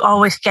to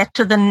always get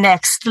to the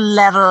next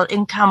level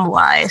income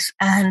wise,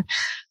 and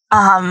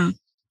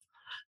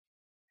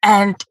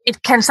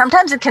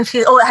sometimes it can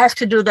feel, oh, I have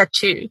to do that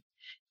too.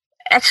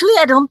 Actually,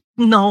 I don't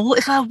know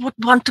if I would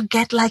want to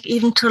get like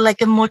even to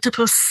like a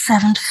multiple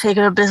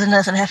 7-figure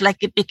business and have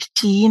like a big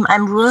team.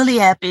 I'm really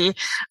happy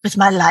with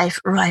my life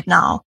right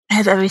now. I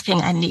have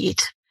everything I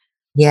need.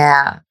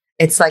 Yeah.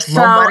 It's like, so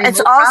money, it's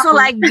also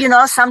problem.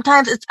 Like,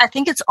 sometimes I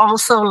think it's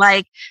also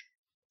like,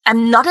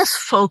 I'm not as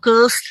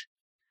focused.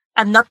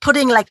 I'm not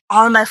putting like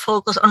all my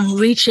focus on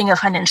reaching a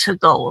financial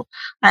goal.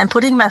 I'm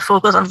putting my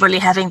focus on really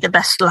having the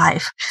best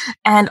life.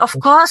 And of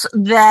course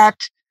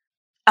that,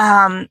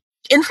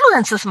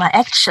 influences my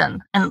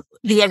action and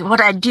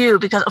what I do,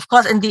 because of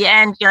course in the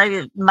end,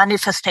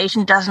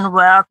 manifestation doesn't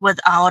work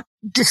without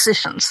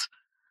decisions,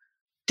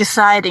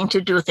 deciding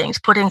to do things,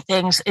 putting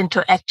things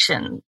into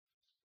action,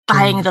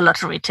 buying the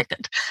lottery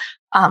ticket.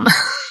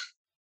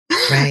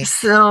 Right.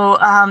 So,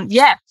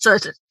 so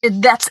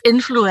that's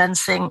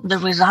influencing the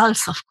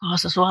results, of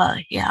course, as well.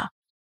 Yeah.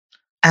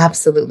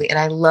 Absolutely. And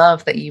I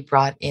love that you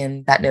brought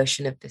in that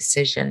notion of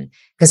decision,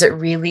 because it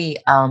really,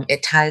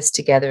 it ties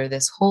together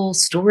this whole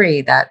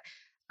story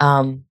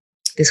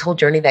this whole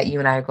journey that you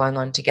and I are going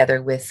on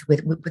together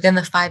within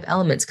the 5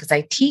 elements. Because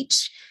I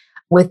teach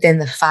within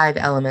the 5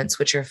 elements,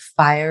 which are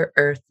fire,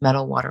 earth,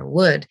 metal, water,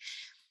 wood.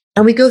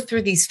 And we go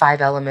through these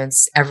 5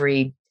 elements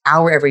every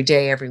hour, every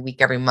day, every week,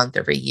 every month,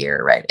 every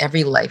year, right?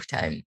 Every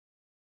lifetime.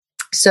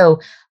 So,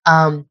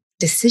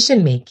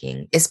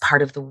 decision-making is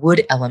part of the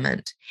wood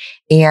element,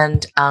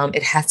 and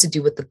it has to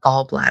do with the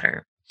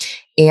gallbladder,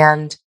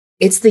 and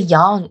it's the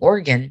yang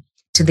organ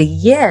to the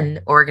yin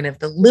organ of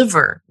the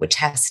liver, which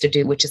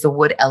is the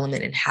wood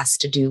element, and has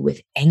to do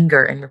with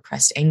anger and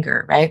repressed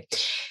anger, right?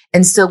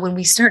 And so when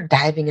we start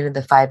diving into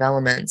the 5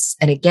 elements,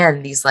 and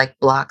again, these like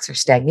blocks or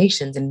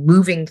stagnations, and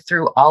moving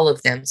through all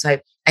of them. So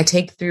I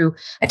take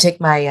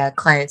my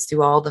clients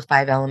through all the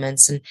 5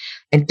 elements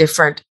and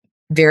different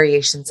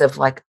variations of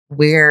like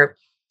where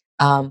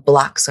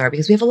blocks are,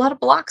 because we have a lot of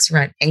blocks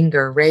around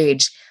anger,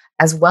 rage,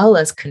 as well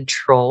as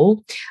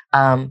control,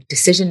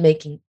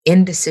 decision-making,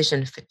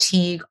 indecision,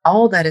 fatigue.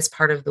 All that is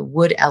part of the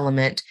wood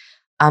element,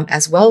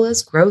 as well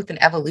as growth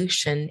and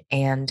evolution,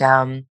 and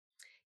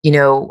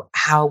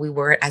how we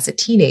were as a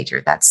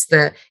teenager. It's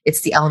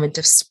the element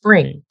of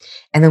spring.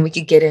 And then we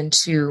could get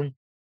into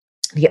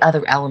the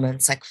other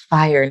elements like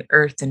fire and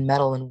earth and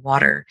metal and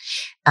water.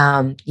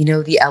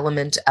 The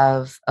element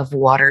of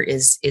water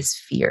is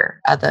fear.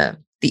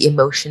 The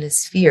emotion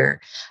is fear.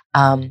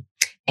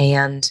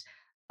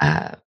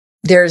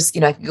 There's,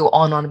 I can go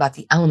on and on about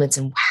the elements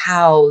and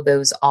how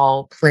those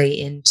all play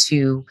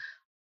into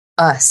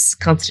us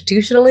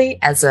constitutionally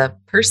as a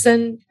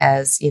person,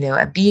 as,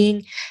 a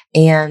being,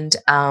 and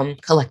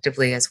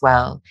collectively as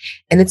well.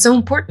 And it's so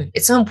important.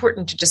 It's so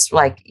important to just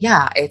like,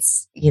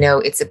 it's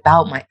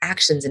about my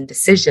actions and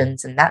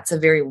decisions. And that's a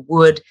very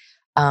wood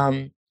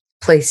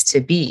place to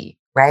be,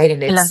 right?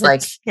 And it's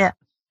like,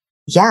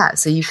 yeah.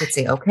 So you could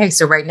say, okay,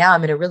 so right now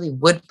I'm in a really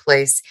wood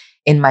place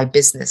in my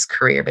business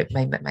career, but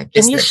my business.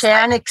 Can you share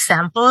an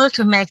example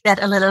to make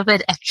that a little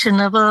bit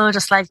actionable?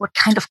 Just like what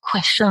kind of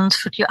questions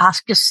should you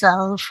ask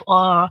yourself?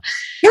 Or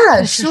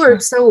yeah, sure.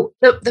 So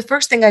the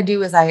first thing I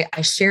do is I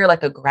share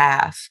like a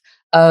graph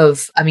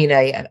of,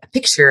 a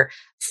picture,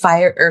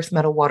 fire, earth,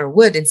 metal, water,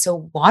 wood. And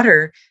so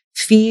water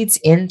feeds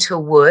into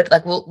wood.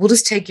 Like we'll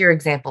just take your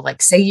example.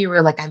 Like say you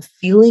were like, I'm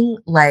feeling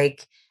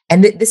like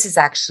And this is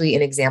actually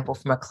an example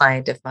from a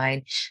client of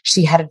mine.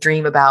 She had a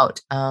dream about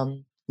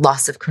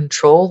loss of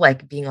control,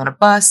 like being on a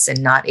bus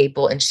and not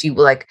able, and she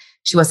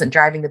wasn't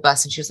driving the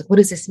bus. And she was like, what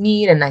does this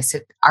mean? And I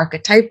said,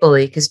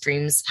 archetypally, because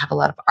dreams have a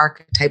lot of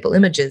archetypal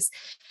images,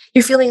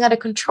 you're feeling out of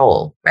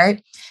control,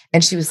 right?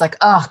 And she was like,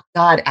 oh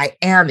God, I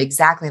am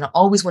exactly. And I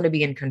always want to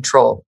be in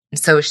control. And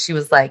so she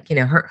was like,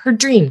 her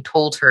dream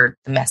told her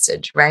the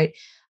message, right?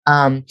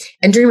 And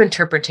dream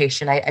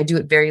interpretation, I do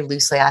it very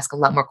loosely. I ask a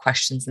lot more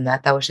questions than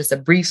that. That was just a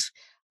brief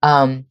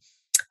to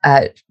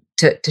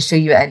show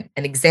you an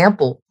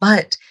example.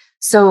 But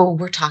so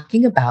we're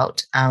talking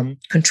about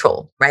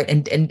control, right?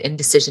 And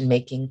decision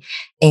making.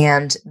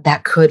 And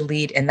that could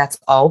lead, and that's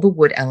all the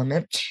wood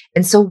element.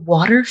 And so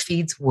water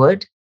feeds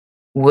wood,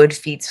 wood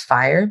feeds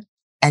fire,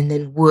 and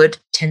then wood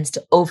tends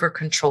to over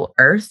control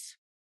earth.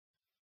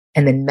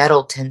 And then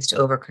metal tends to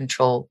over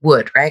control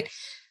wood, right?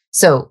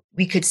 So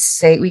we could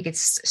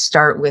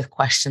start with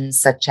questions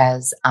such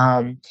as,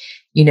 are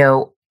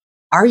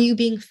you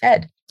being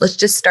fed? Let's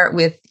just start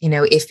with,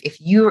 if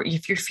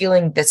you're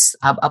feeling this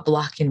a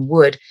block in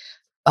wood,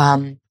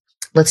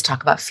 let's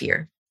talk about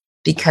fear,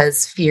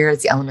 because fear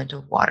is the element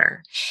of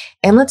water.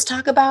 And let's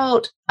talk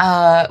about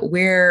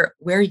where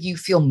you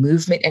feel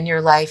movement in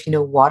your life.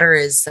 Water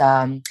is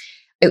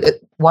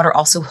water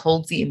also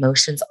holds the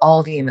emotions,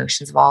 all the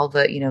emotions of all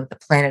the the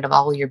planet, of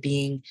all your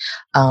being.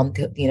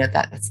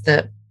 That's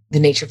the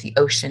nature of the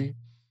ocean.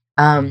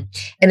 And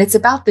it's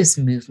about this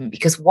movement,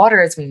 because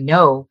water, as we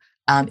know,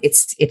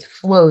 it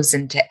flows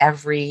into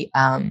every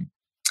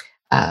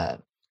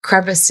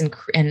crevice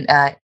and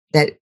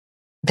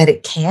that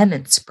it can,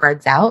 and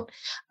spreads out.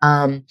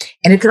 And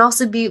it can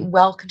also be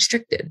well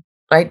constricted,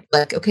 right?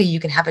 Like, okay, you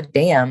can have a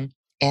dam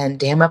and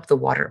dam up the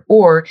water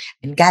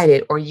and guide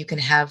it, or you can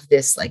have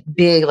this like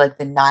big, like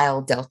the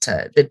Nile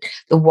Delta,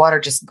 the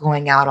water just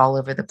going out all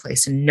over the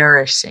place and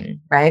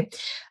nourishing, right?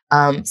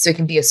 So it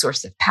can be a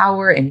source of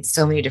power in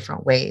so many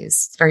different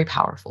ways. It's very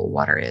powerful,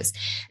 water is.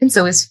 And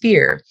so is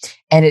fear.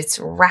 And it's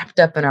wrapped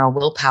up in our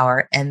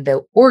willpower, and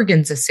the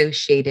organs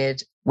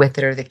associated with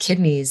it are the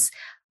kidneys,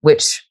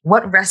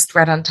 what rest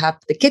right on top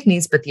of the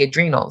kidneys, but the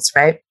adrenals,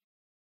 right?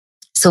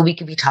 So we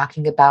could be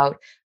talking about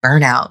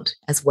burnout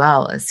as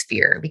well as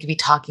fear. We could be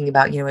talking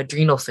about,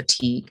 adrenal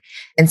fatigue.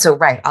 And so,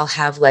 right, I'll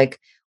have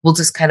we'll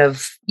just kind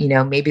of,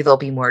 maybe there'll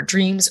be more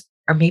dreams,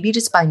 or maybe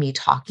just by me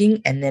talking,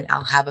 and then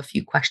I'll have a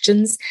few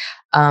questions.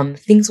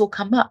 Things will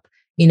come up,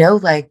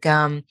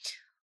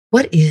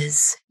 what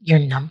is your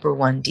number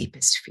one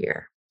deepest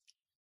fear?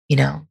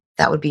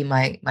 That would be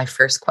my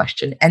first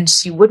question. And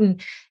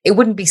it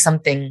wouldn't be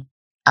something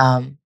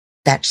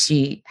that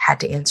she had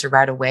to answer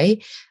right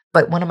away.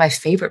 But one of my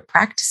favorite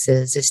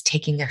practices is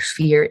taking a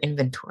fear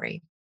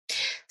inventory.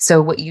 So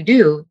what you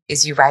do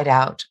is you write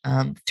out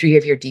 3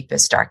 of your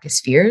deepest,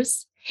 darkest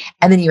fears,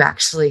 and then you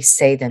actually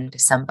say them to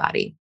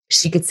somebody.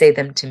 She could say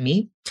them to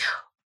me,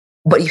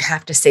 but you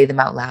have to say them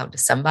out loud to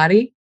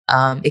somebody.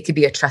 It could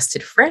be a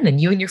trusted friend,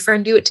 and you and your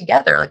friend do it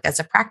together, like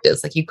as a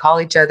practice. Like you call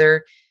each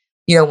other,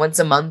 once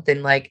a month,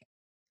 and like,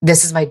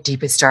 this is my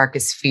deepest,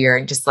 darkest fear.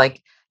 And just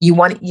like,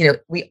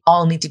 we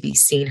all need to be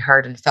seen,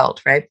 heard, and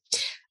felt, right?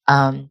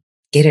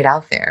 Get it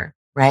out there,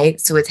 right?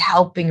 So it's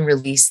helping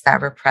release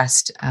that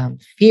repressed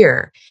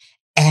fear.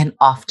 And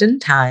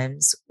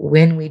oftentimes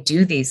when we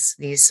do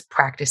these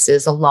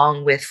practices,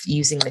 along with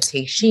using the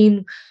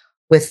Teishin,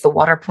 with the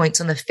water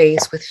points on the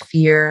face, with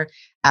fear,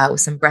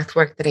 with some breath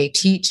work that I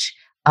teach,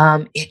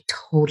 it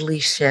totally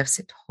shifts,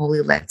 it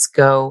totally lets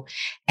go.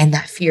 And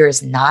that fear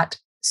is not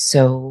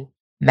so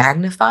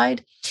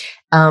magnified,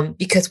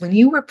 because when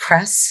you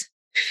repress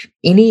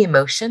any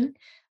emotion,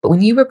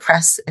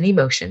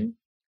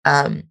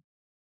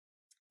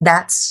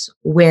 that's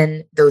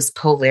when those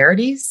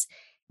polarities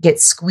get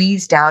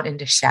squeezed out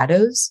into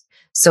shadows.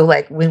 So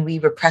like when we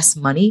repress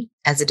money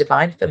as a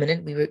divine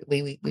feminine, we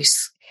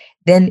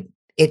then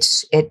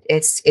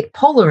it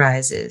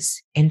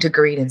polarizes into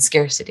greed and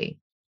scarcity,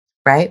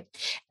 right?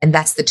 And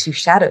that's the 2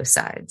 shadow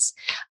sides.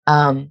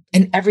 And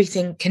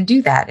everything can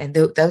do that. And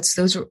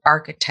those are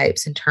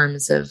archetypes in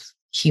terms of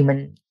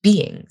human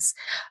beings.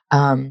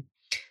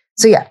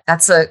 So yeah,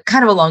 that's a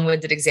kind of a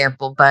long-winded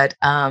example, but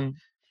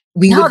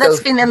that's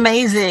been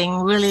amazing.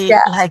 Really,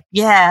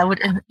 I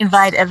would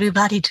invite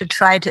everybody to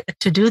try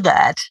to do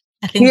that.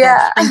 I think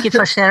thank you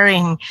for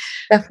sharing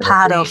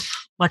part of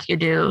what you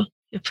do,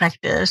 your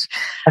practice.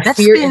 That's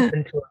been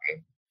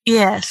inventory.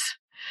 Yes.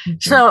 Mm-hmm.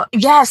 So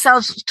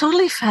sounds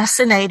totally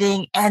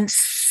fascinating and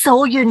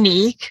so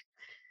unique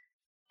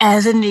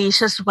as a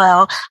niche as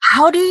well.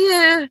 How do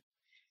you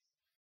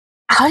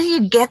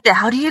get there?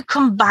 How do you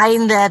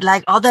combine that,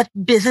 like all that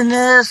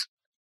business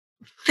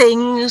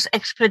things,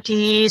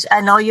 expertise?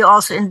 I know you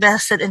also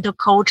invested into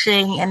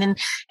coaching and in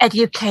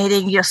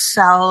educating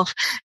yourself,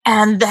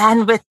 and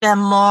then with the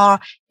more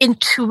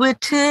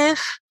intuitive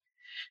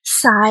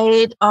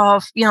side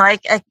of,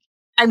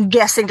 I'm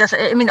guessing that,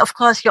 of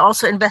course, you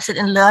also invested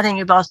in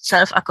learning about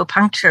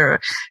self-acupuncture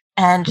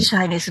and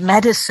Chinese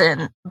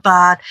medicine,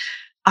 but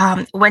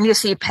when you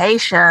see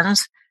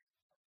patients,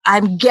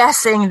 I'm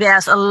guessing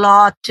there's a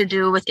lot to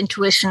do with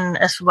intuition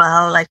as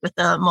well, like with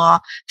a more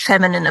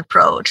feminine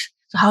approach.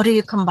 So how do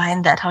you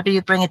combine that? How do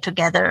you bring it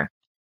together?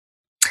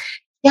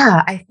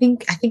 Yeah, I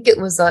think it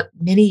was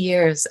many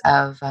years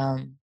of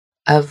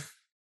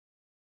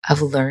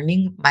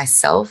learning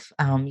myself,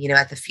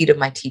 at the feet of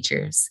my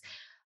teachers,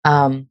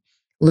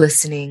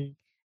 listening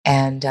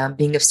and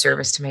being of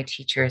service to my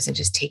teachers and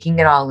just taking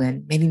it all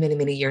in. Many, many,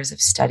 many years of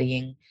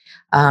studying,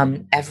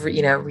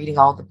 reading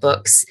all the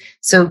books.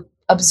 So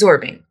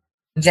absorbing,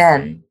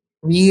 then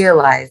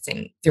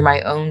realizing through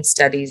my own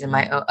studies and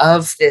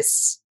of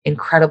this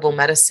incredible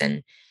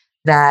medicine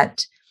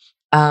that,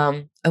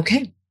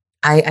 okay,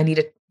 I need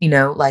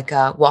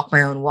to, walk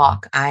my own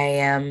walk. I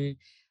am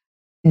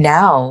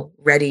now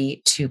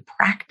ready to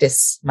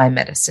practice my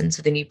medicine.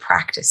 So then you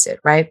practice it,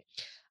 right?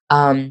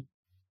 Then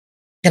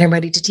I'm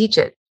ready to teach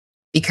it,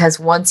 because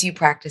once you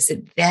practice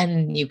it,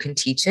 then you can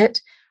teach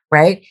it,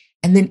 right?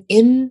 And then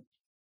in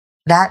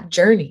that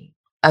journey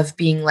of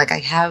being like, I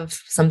have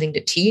something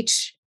to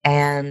teach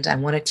and I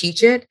want to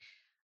teach it,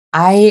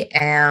 I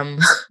am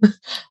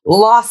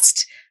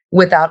lost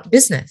without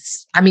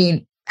business. I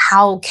mean,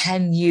 how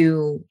can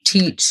you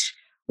teach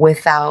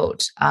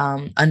without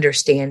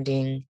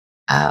understanding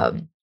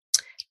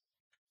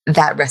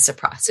that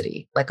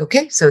reciprocity? Like,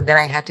 okay, so then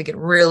I had to get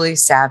really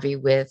savvy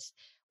with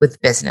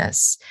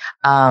business,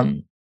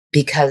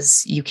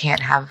 because you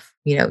can't have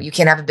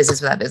a business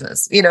without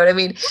business. You know what I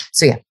mean?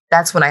 So yeah,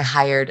 that's when I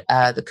hired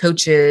the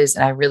coaches,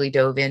 and I really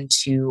dove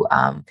into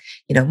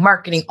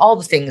marketing, all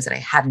the things that I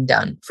hadn't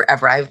done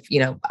forever.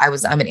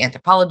 I'm an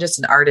anthropologist,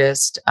 an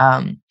artist.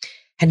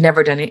 Had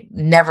never done it,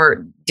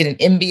 never did an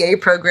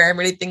MBA program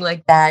or anything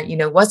like that,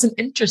 wasn't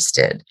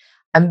interested.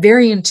 I'm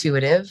very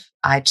intuitive.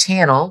 I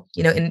channel,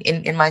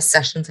 in my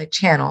sessions, I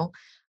channel.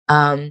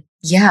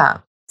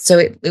 So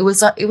it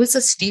was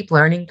a steep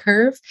learning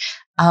curve.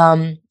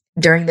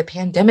 During the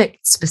pandemic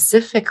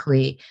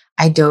specifically,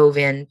 I dove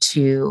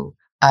into,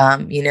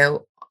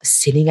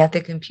 sitting at the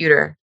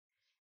computer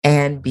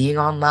and being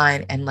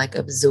online and like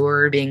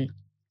absorbing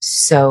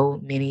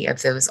so many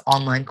of those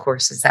online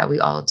courses that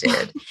we all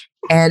did.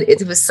 And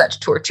it was such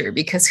torture,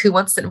 because who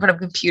wants to sit in front of a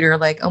computer?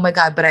 Like, oh my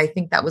God. But I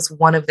think that was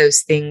one of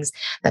those things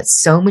that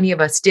so many of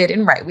us did.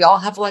 And right, we all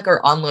have like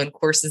our online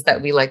courses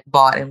that we like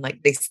bought, and like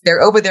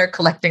they're over there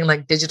collecting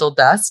like digital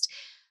dust.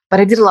 But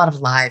I did a lot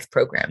of live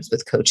programs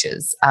with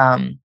coaches,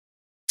 and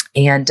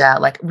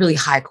like really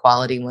high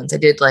quality ones. I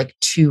did like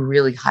 2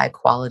 really high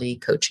quality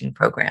coaching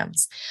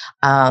programs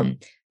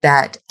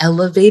that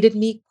elevated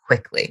me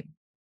quickly.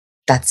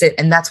 That's it.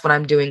 And that's what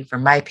I'm doing for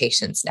my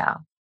patients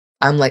now.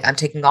 I'm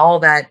taking all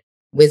that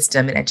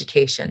wisdom and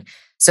education.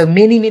 So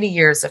many, many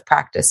years of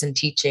practice and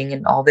teaching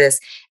and all this,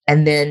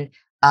 and then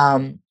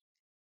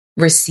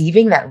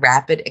receiving that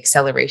rapid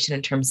acceleration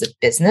in terms of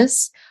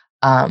business,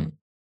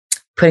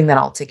 putting that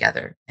all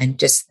together. And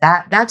just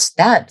that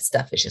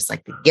stuff is just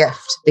like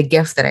the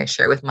gift that I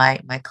share with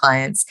my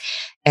clients.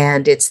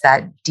 And it's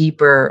that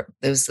deeper,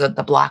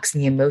 the blocks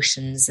and the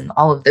emotions and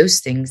all of those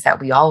things that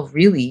we all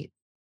really,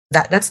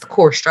 that's the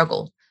core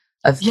struggle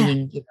of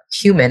being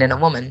human and a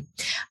woman.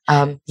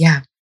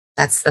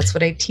 That's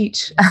what I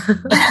teach.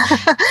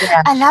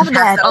 I love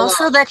that.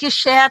 Also that you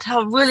shared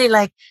how really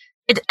like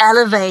it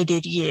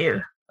elevated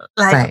you.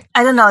 Like, right.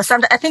 I don't know,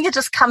 sometimes I think it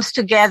just comes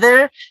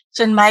together.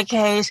 So in my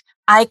case,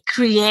 I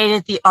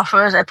created the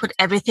offers, I put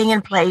everything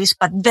in place,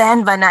 but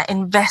then when I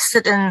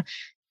invested in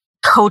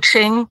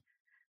coaching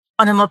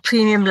on a more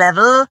premium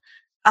level,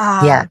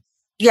 it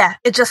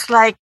just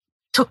like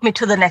took me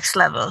to the next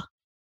level.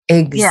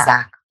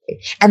 Exactly. Yeah.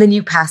 And then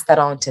you pass that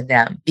on to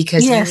them,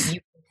 because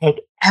you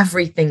take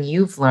everything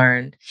you've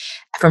learned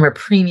from a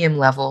premium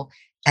level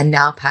and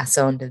now pass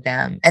on to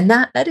them. And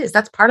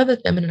that's part of the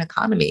feminine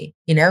economy.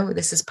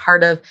 This is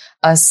part of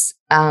us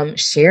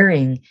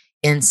sharing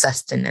in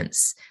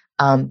sustenance,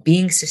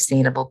 being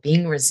sustainable,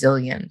 being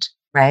resilient,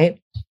 right?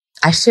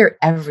 I share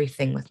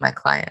everything with my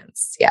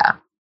clients. Yeah.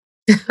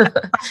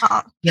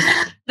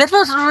 That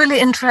was a really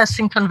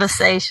interesting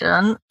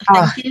conversation.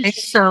 Thank you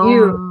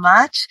so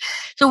much.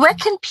 So where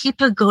can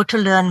people go to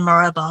learn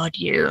more about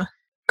you?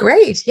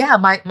 Great. Yeah.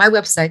 My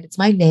website, it's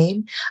my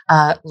name,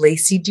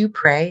 Lacey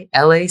Dupre,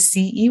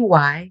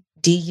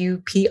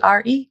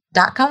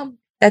 LACEYDUPRE.com.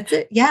 That's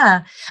it.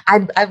 Yeah.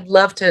 I'd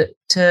love to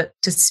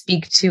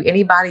speak to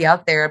anybody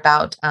out there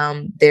about,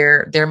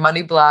 their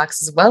money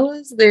blocks, as well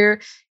as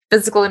their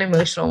physical and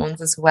emotional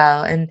ones as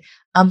well. And,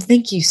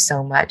 thank you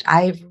so much.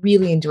 I've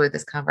really enjoyed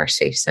this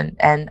conversation,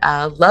 and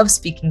love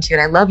speaking to you.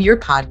 And I love your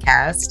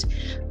podcast.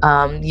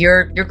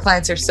 Your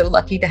clients are so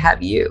lucky to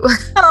have you.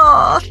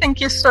 Oh,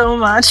 thank you so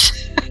much.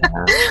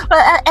 Well,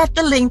 I'll add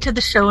the link to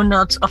the show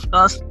notes, of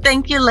course.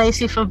 Thank you,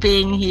 Lacey, for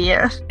being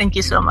here. Thank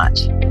you so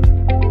much.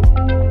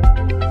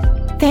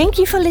 Thank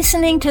you for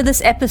listening to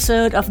this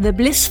episode of the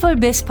Blissful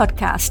Biz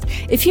podcast.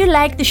 If you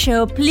like the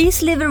show,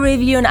 please leave a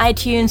review on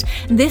iTunes.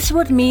 This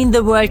would mean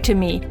the world to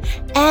me.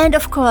 And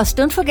of course,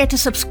 don't forget to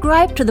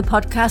subscribe to the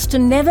podcast to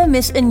never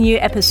miss a new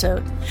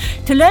episode.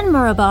 To learn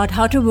more about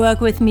how to work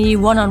with me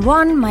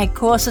one-on-one, my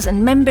courses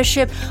and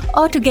membership,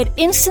 or to get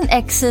instant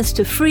access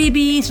to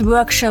freebies,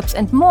 workshops,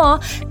 and more,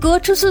 go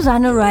to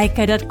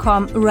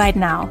SusanneReiker.com right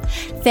now.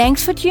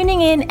 Thanks for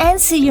tuning in and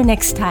see you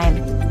next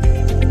time.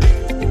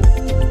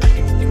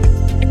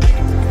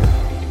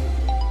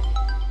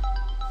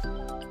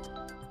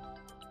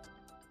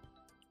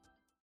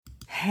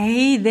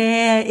 Hey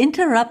there,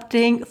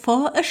 interrupting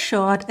for a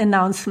short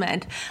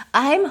announcement.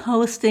 I'm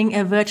hosting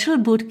a virtual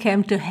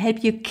bootcamp to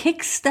help you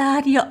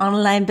kickstart your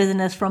online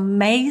business from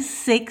May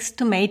 6th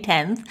to May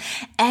 10th,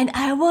 and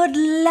I would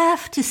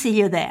love to see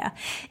you there.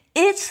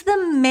 It's the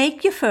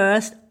Make Your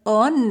First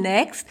or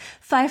Next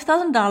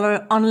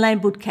 $5,000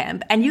 online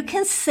bootcamp, and you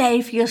can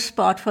save your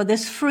spot for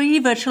this free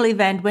virtual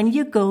event when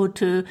you go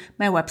to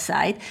my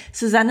website,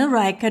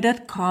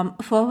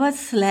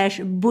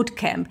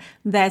 SusanneReiker.com/bootcamp.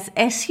 That's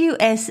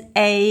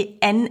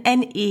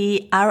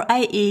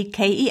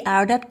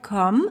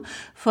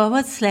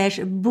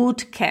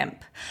SusanneReiker.com/bootcamp.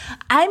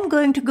 I'm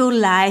going to go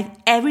live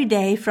every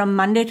day from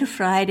Monday to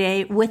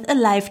Friday with a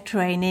live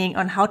training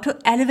on how to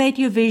elevate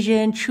your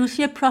vision, choose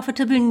your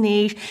profitable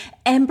niche,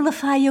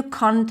 amplify your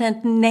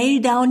content, nail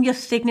down your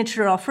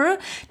signature offer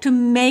to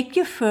make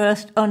your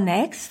first or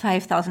next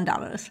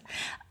 $5,000.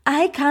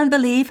 I can't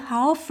believe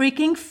how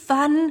freaking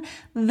fun,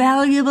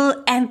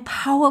 valuable, and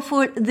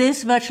powerful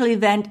this virtual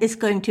event is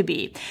going to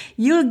be.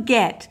 You'll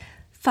get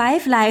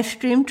 5 live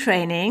stream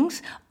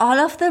trainings, all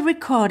of the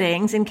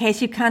recordings in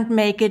case you can't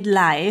make it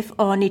live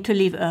or need to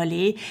leave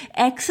early,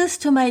 access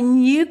to my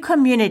new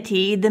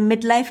community, the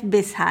Midlife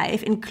Biz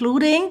Hive,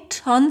 including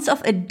tons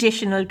of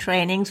additional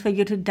trainings for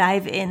you to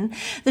dive in,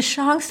 the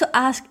chance to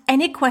ask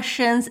any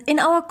questions in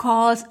our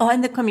calls or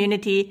in the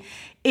community.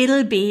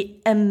 It'll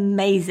be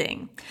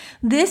amazing.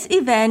 This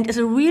event is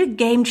a real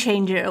game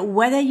changer,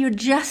 whether you're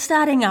just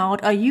starting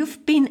out or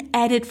you've been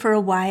at it for a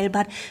while,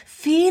 but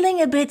feeling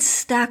a bit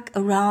stuck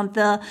around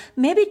the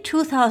maybe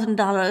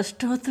 $2,000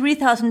 to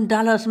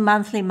 $3,000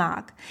 monthly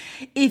mark.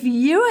 If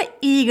you're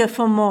eager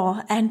for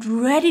more and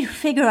ready to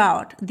figure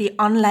out the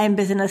online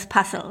business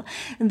puzzle,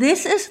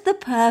 this is the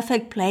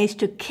perfect place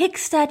to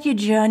kickstart your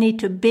journey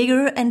to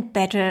bigger and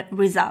better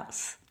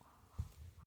results.